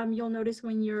area. You'll notice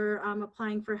when you're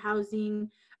applying for housing,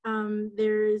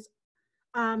 there's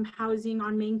housing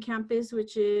on main campus,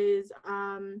 which is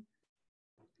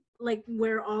like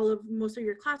where most of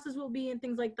your classes will be and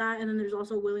things like that. And then there's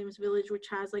also Williams Village, which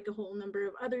has like a whole number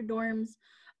of other dorms.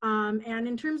 And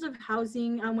in terms of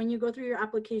housing, when you go through your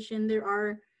application, there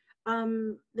are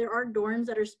dorms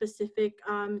that are specific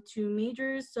to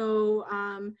majors. So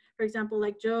for example,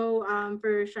 like Joe,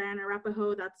 for Cheyenne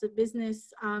Arapahoe, that's a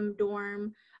business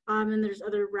dorm, and there's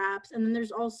other wraps. And then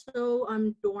there's also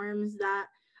dorms that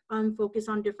focus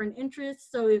on different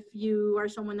interests. So if you are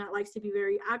someone that likes to be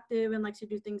very active and likes to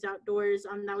do things outdoors,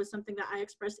 that was something that I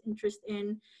expressed interest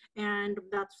in. And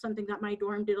that's something that my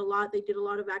dorm did a lot. They did a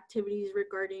lot of activities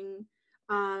regarding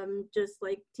just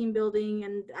like team building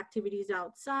and activities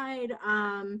outside.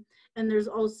 And there's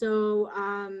also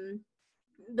a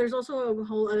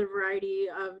whole other variety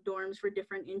of dorms for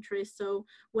different interests. So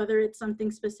whether it's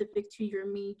something specific to your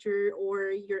major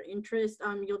or your interest,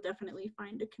 you'll definitely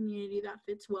find a community that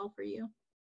fits well for you.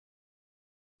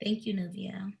 Thank you,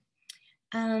 Nubia.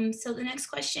 So the next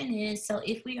question is, so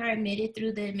if we are admitted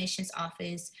through the admissions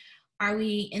office, are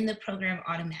we in the program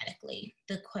automatically?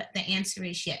 The answer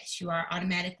is yes, you are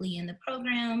automatically in the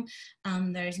program.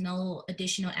 There's no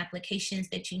additional applications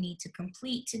that you need to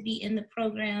complete to be in the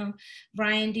program.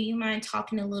 Brian, do you mind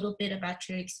talking a little bit about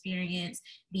your experience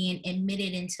being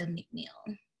admitted into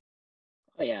McNeill?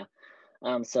 Oh yeah.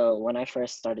 So when I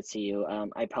first started CU,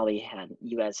 I probably had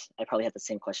the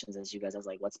same questions as you guys. I was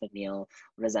like, what's McNeill?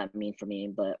 What does that mean for me?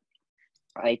 But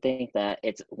I think that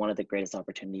it's one of the greatest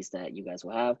opportunities that you guys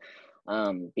will have,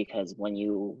 because when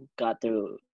you got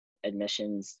to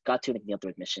McNeill through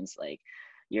admissions, like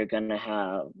you're gonna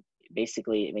have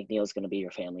basically McNeill is gonna be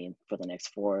your family for the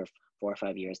next four or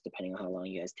 5 years, depending on how long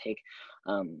you guys take.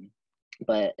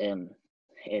 But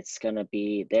it's gonna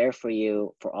be there for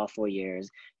you for all 4 years.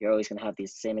 You're always gonna have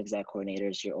these same exact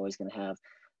coordinators. You're always gonna have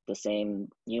the same.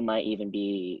 You might even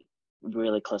be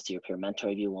really close to your peer mentor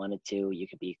if you wanted to. You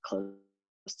could be close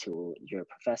to your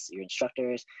professor, your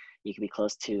instructors. You can be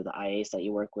close to the IAs that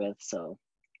you work with. So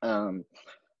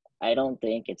I don't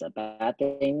think it's a bad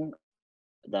thing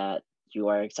that you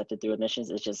are accepted through admissions.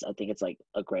 It's just, I think it's like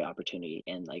a great opportunity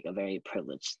and like a very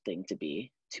privileged thing to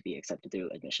be accepted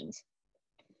through admissions.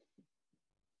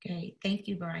 Great, thank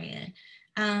you, Brian.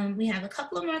 We have a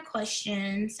couple of more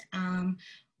questions.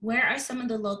 Where are some of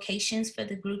the locations for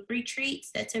the group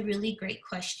retreats? That's a really great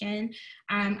question.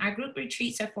 Our group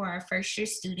retreats are for our first year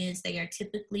students. They are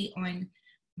typically on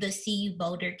the CU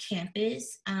Boulder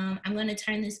campus. I'm going to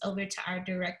turn this over to our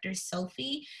director,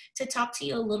 Sophie, to talk to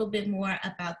you a little bit more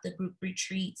about the group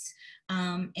retreats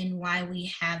and why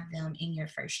we have them in your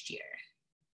first year.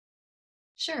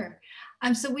 Sure.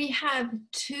 So we have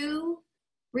 2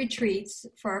 retreats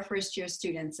for our first year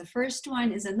students. The first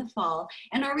one is in the fall,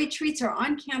 and our retreats are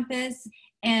on campus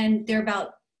and they're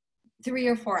about 3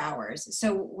 or 4 hours.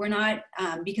 So we're not,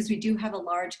 because we do have a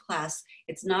large class,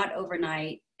 it's not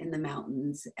overnight in the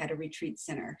mountains at a retreat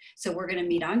center. So we're gonna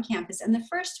meet on campus. And the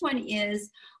first one is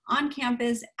on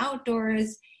campus,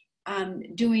 outdoors,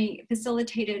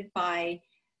 facilitated by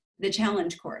the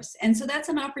challenge course. And so that's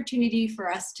an opportunity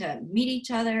for us to meet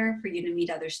each other, for you to meet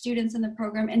other students in the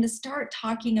program, and to start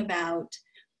talking about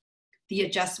the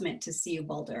adjustment to CU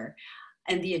Boulder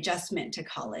and the adjustment to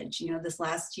college. You know, this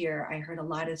last year, I heard a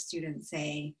lot of students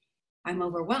say, I'm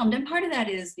overwhelmed. And part of that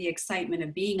is the excitement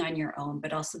of being on your own,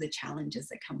 but also the challenges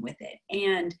that come with it,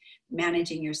 and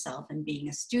managing yourself and being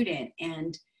a student,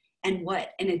 and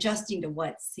adjusting to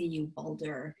what CU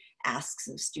Boulder asks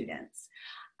of students.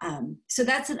 So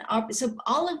that's so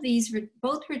all of these,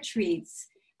 both retreats,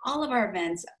 all of our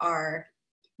events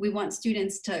we want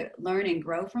students to learn and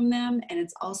grow from them, and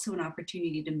it's also an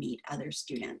opportunity to meet other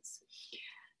students.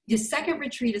 The second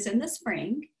retreat is in the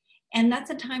spring, And that's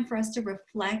a time for us to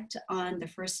reflect on the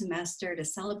first semester, to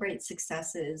celebrate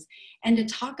successes, and to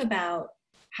talk about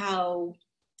how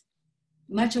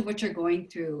much of what you're going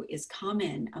through is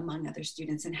common among other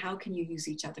students, and how can you use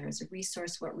each other as a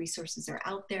resource, what resources are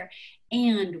out there,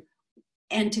 and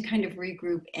to kind of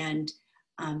regroup and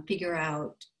figure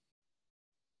out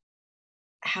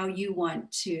how you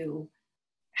want to,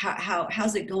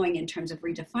 how's it going in terms of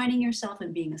redefining yourself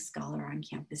and being a scholar on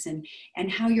campus,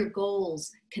 and how your goals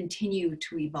continue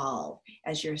to evolve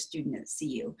as you're a student at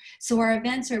CU. So our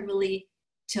events are really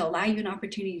to allow you an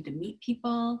opportunity to meet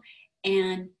people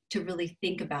and to really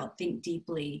think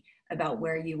deeply about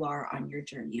where you are on your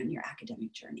journey, on your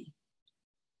academic journey.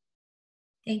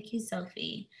 Thank you,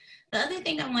 Sophie. The other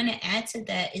thing I want to add to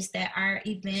that is that our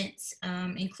events,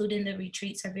 including the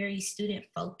retreats, are very student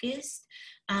focused.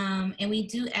 And we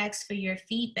do ask for your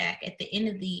feedback at the end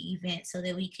of the event so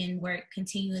that we can work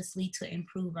continuously to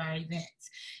improve our events.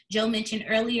 Joe mentioned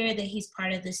earlier that he's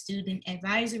part of the Student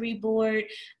Advisory Board.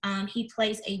 He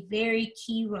plays a very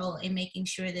key role in making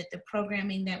sure that the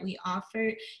programming that we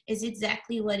offer is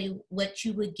exactly what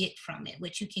you would get from it,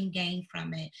 what you can gain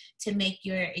from it to make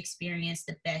your experience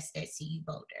the best at CU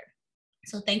Boulder.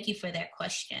 So thank you for that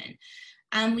question.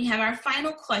 We have our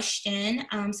final question.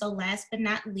 So last but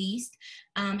not least,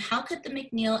 how could the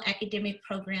McNeill academic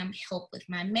program help with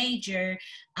my major?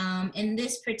 In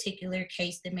this particular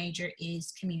case, the major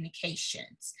is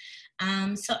communications.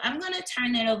 So I'm going to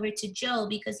turn that over to Joe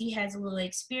because he has a little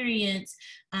experience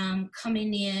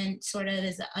coming in sort of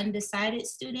as an undecided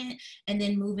student and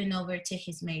then moving over to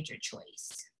his major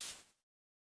choice.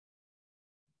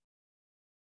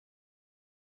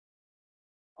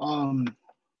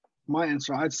 My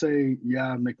answer, I'd say,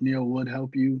 yeah, McNeill would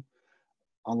help you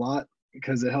a lot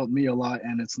because it helped me a lot,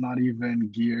 and it's not even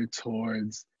geared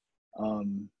towards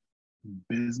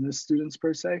business students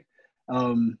per se.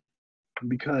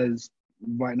 Because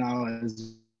right now,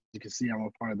 as you can see, I'm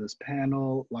a part of this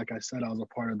panel. Like I said, I was a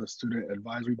part of the Student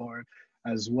Advisory Board,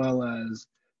 as well as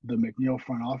the McNeill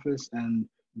front office, and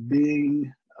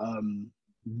being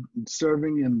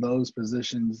serving in those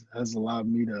positions has allowed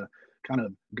me to kind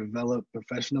of develop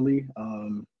professionally,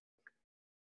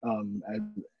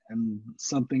 and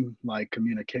something like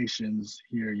communications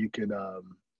here, you could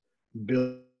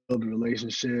build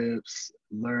relationships,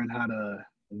 learn how to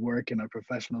work in a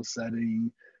professional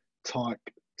setting, talk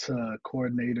to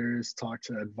coordinators, talk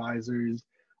to advisors,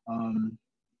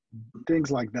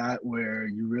 things like that, where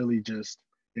you really just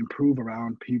improve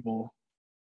around people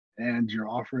and you're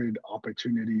offered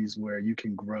opportunities where you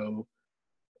can grow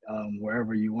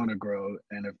wherever you want to grow.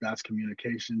 And if that's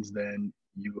communications, then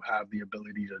you have the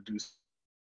ability to do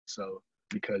so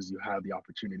because you have the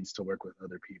opportunities to work with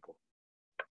other people.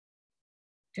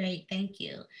 Great, thank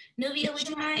you. Nubia, would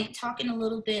you mind talking a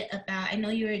little bit about, I know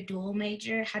you're a dual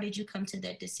major. How did you come to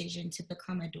that decision to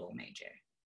become a dual major?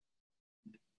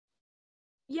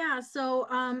 Yeah, so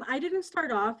I didn't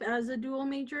start off as a dual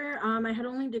major. I had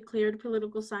only declared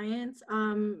political science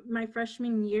my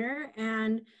freshman year,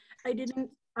 and I didn't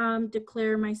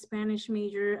declare my Spanish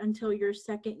major until your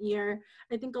second year.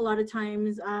 I think a lot of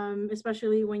times,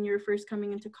 especially when you're first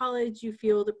coming into college, you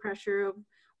feel the pressure of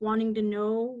wanting to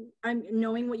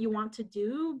knowing what you want to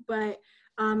do, but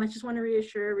I just want to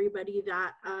reassure everybody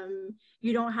that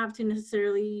you don't have to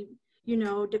necessarily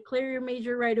declare your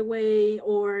major right away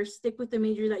or stick with the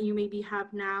major that you maybe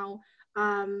have now.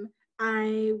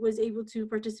 I was able to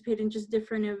participate in just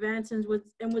different events and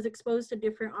was exposed to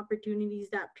different opportunities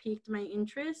that piqued my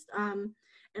interest.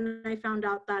 And I found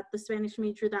out that the Spanish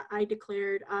major that I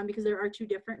declared, because there are two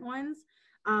different ones,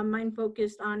 mine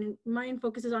focuses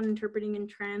on interpreting and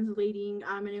translating,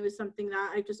 and it was something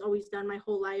that I've just always done my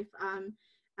whole life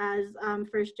as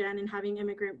first gen, and having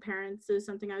immigrant parents is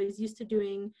something I was used to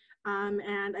doing,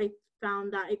 and I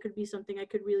found that it could be something I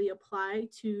could really apply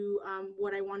to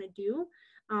what I want to do.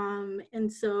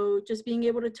 And so just being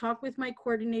able to talk with my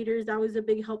coordinators, that was a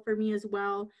big help for me as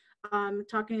well.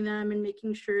 Talking to them and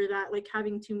making sure that like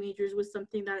having two majors was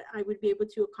something that I would be able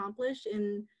to accomplish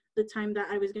in the time that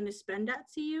I was going to spend at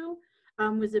CU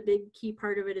was a big key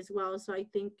part of it as well. So I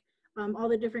think all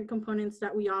the different components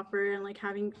that we offer and like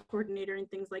having a coordinator and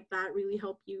things like that really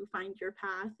help you find your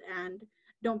path, and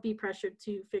don't be pressured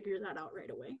to figure that out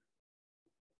right away.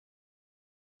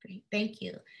 Great, thank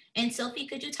you. And Sophie,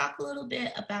 could you talk a little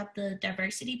bit about the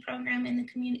diversity program in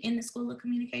the School of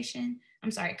Communication?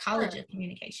 I'm sorry, College of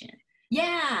Communication.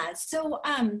 Yeah, so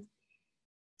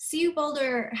CU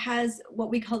Boulder has what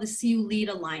we call the CU Lead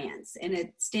Alliance, and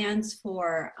it stands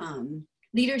for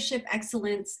Leadership,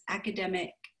 Excellence,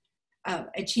 Academic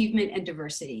Achievement, and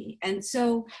Diversity. And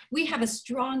so we have a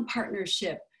strong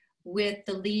partnership with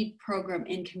the lead program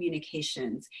in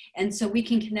communications. And so we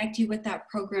can connect you with that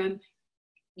program.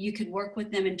 You could work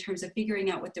with them in terms of figuring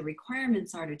out what the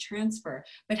requirements are to transfer,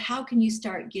 but how can you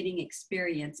start getting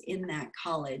experience in that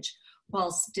college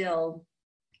while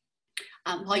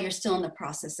you're still in the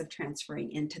process of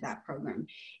transferring into that program.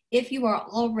 If you are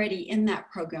already in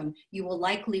that program, you will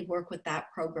likely work with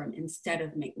that program instead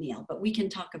of McNeill, but we can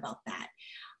talk about that.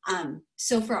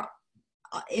 So for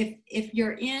if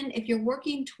you're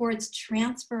working towards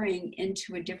transferring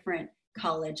into a different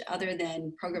college other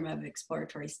than program of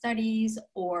exploratory studies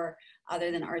or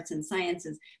other than arts and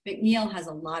sciences, McNeill has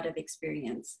a lot of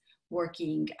experience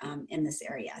working in this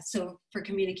area. So for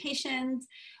communications,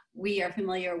 we are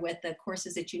familiar with the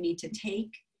courses that you need to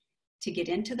take to get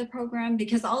into the program,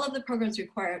 because all of the programs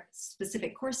require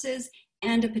specific courses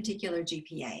and a particular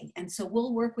GPA. And so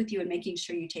we'll work with you in making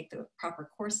sure you take the proper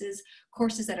courses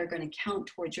that are going to count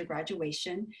towards your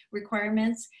graduation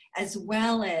requirements, as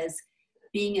well as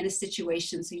being in a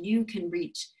situation so you can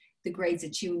reach the grades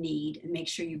that you need and make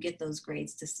sure you get those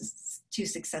grades to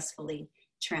successfully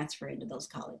transfer into those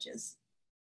colleges.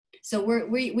 So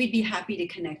we'd be happy to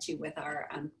connect you with our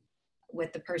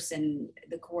with the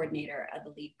coordinator of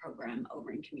the lead program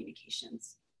over in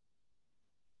communications.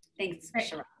 Thanks,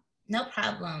 Shara. No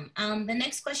problem. The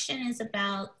next question is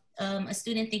about a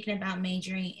student thinking about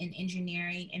majoring in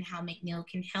engineering and how McNeill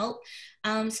can help.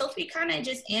 Sophie kind of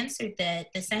just answered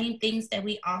that. The same things that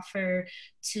we offer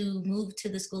to move to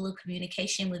the School of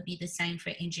Communication would be the same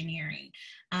for engineering.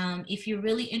 If you're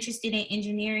really interested in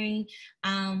engineering,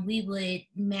 we would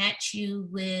match you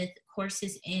with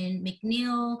courses in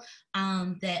McNeill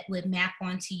that would map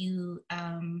onto you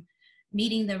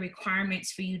meeting the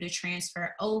requirements for you to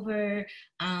transfer over.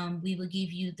 We will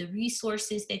give you the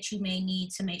resources that you may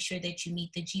need to make sure that you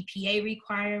meet the GPA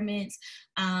requirements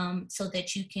so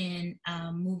that you can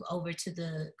move over to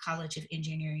the College of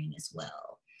Engineering as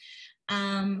well.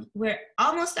 We're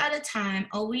almost out of time.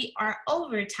 Oh, we are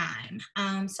over time.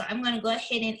 So I'm gonna go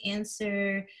ahead and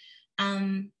answer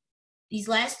these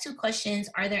last two questions.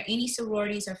 Are there any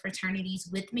sororities or fraternities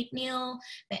with McNeill?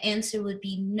 The answer would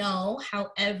be no.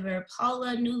 However,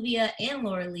 Paula, Nubia, and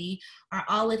Laura are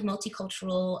all with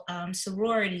multicultural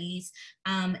sororities,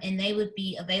 and they would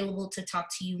be available to talk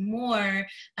to you more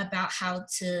about how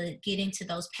to get into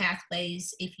those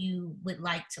pathways if you would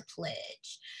like to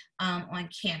pledge on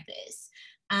campus.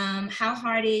 How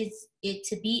hard is it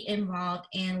to be involved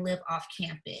and live off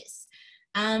campus?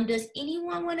 Does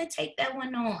anyone want to take that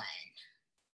one on?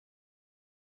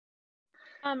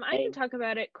 I can talk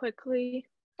about it quickly.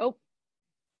 Oh,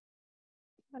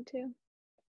 want to?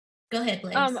 Go ahead,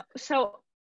 Blaze.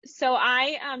 So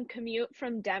I commute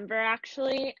from Denver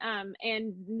actually,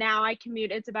 and now I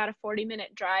commute. It's about a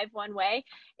 40-minute drive one way,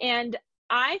 and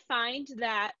I find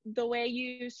that the way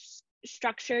you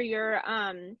structure your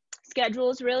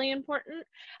schedule is really important.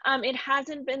 It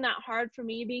hasn't been that hard for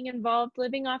me being involved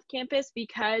living off campus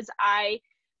because I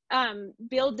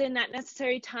build in that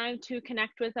necessary time to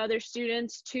connect with other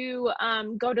students, to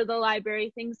go to the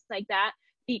library, things like that,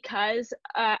 because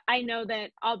I know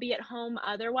that I'll be at home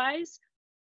otherwise.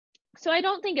 So I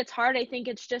don't think it's hard. I think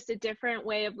it's just a different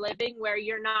way of living where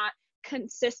you're not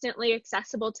consistently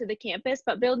accessible to the campus,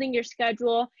 but building your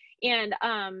schedule and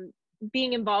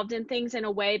being involved in things in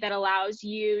a way that allows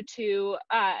you to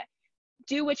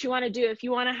do what you want to do. If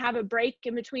you want to have a break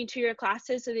in between two of your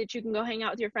classes so that you can go hang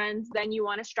out with your friends, then you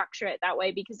want to structure it that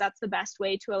way because that's the best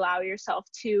way to allow yourself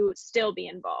to still be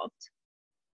involved.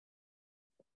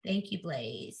 Thank you,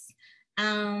 Blaze.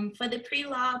 For the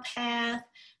pre-law path,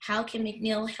 how can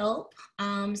McNeill help?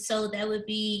 So that would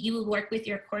be, you would work with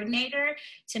your coordinator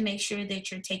to make sure that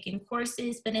you're taking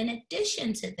courses. But in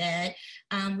addition to that,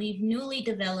 we've newly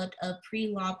developed a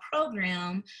pre-law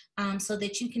program so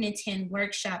that you can attend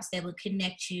workshops that would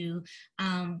connect you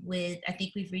with, I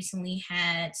think we've recently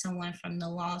had someone from the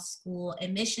law school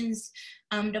admissions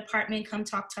department come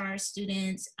talk to our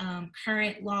students,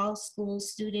 current law school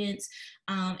students,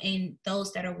 and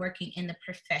those that are working in the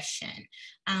profession.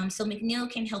 So McNeill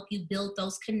can help you build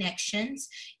those connections.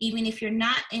 Even if you're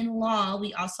not in law,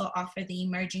 we also offer the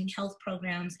emerging health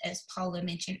programs, as Paula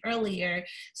mentioned earlier.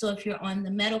 So if you're on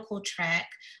the medical track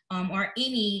or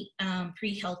any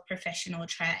pre-health professional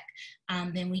track,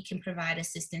 then we can provide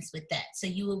assistance with that. So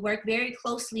you will work very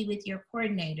closely with your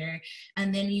coordinator,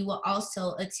 and then you will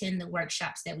also attend the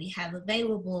workshops that we have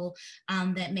available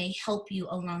that may help you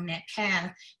along that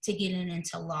path to getting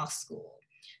into law school.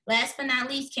 Last but not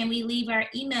least, can we leave our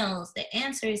emails? The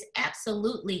answer is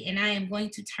absolutely. And I am going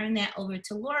to turn that over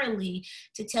to Laura Lee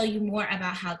to tell you more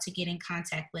about how to get in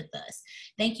contact with us.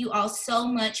 Thank you all so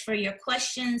much for your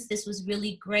questions. This was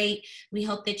really great. We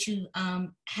hope that you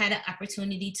had an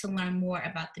opportunity to learn more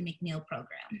about the McNeill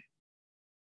program.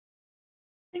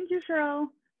 Thank you, Cheryl.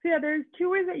 So yeah, there's two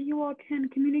ways that you all can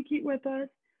communicate with us.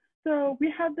 So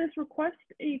we have this request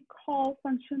a call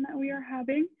function that we are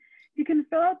having. You can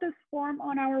fill out this form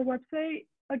on our website.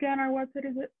 Again, our website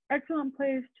is an excellent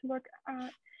place to look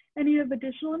at any of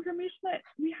additional information that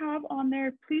we have on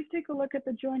there. Please take a look at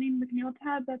the Joining McNeill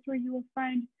tab. That's where you will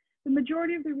find the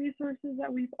majority of the resources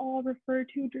that we've all referred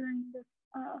to during this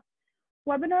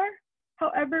webinar.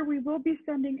 However, we will be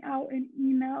sending out an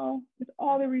email with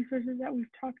all the resources that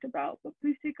we've talked about, but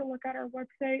please take a look at our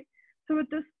website. So with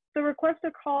this, the request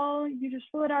a call, you just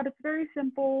fill it out. It's very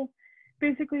simple.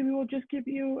 Basically, we will just give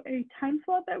you a time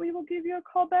slot that we will give you a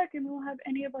call back, and we will have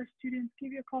any of our students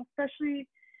give you a call, especially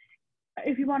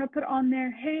if you want to put on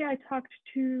there, hey, I saw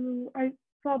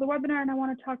the webinar and I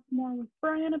want to talk more with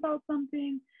Brian about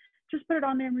something. Just put it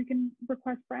on there and we can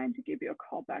request Brian to give you a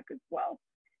call back as well.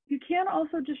 You can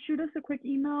also just shoot us a quick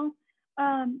email.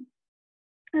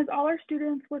 As all our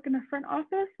students work in the front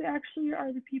office, they actually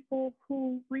are the people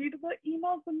who read the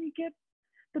emails when we get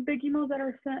the big emails that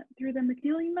are sent through the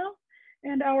McNeill email.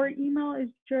 And our email is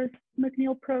just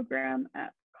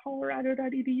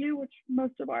mcneillprogram@colorado.edu, which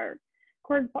most of our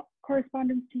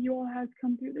correspondence to you all has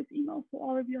come through this email. So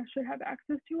all of you should have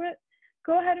access to it.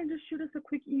 Go ahead and just shoot us a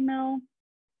quick email,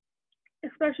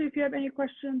 especially if you have any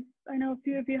questions. I know a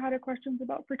few of you had questions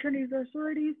about fraternities or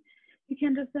sororities. You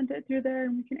can just send it through there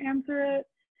and we can answer it.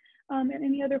 And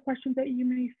any other questions that you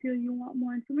may feel you want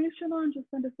more information on, just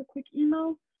send us a quick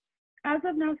email. As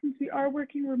of now, since we are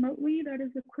working remotely, that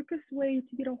is the quickest way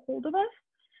to get a hold of us.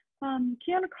 You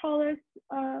can call us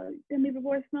and leave a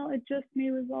voicemail. It just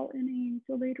may result in a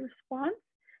delayed response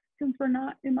since we're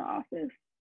not in the office.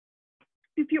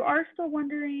 If you are still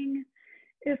wondering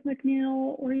if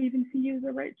McNeill or even CU is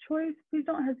the right choice, please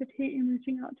don't hesitate in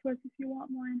reaching out to us if you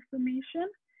want more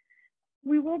information.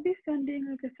 We will be sending,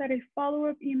 like I said, a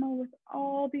follow-up email with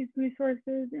all these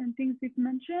resources and things we've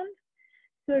mentioned.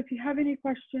 So if you have any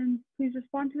questions, please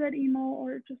respond to that email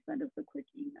or just send us a quick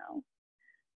email.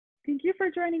 Thank you for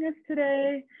joining us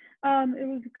today. It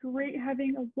was great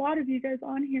having a lot of you guys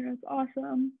on here. It's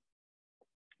awesome.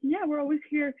 Yeah, we're always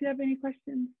here if you have any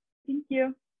questions. Thank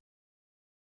you.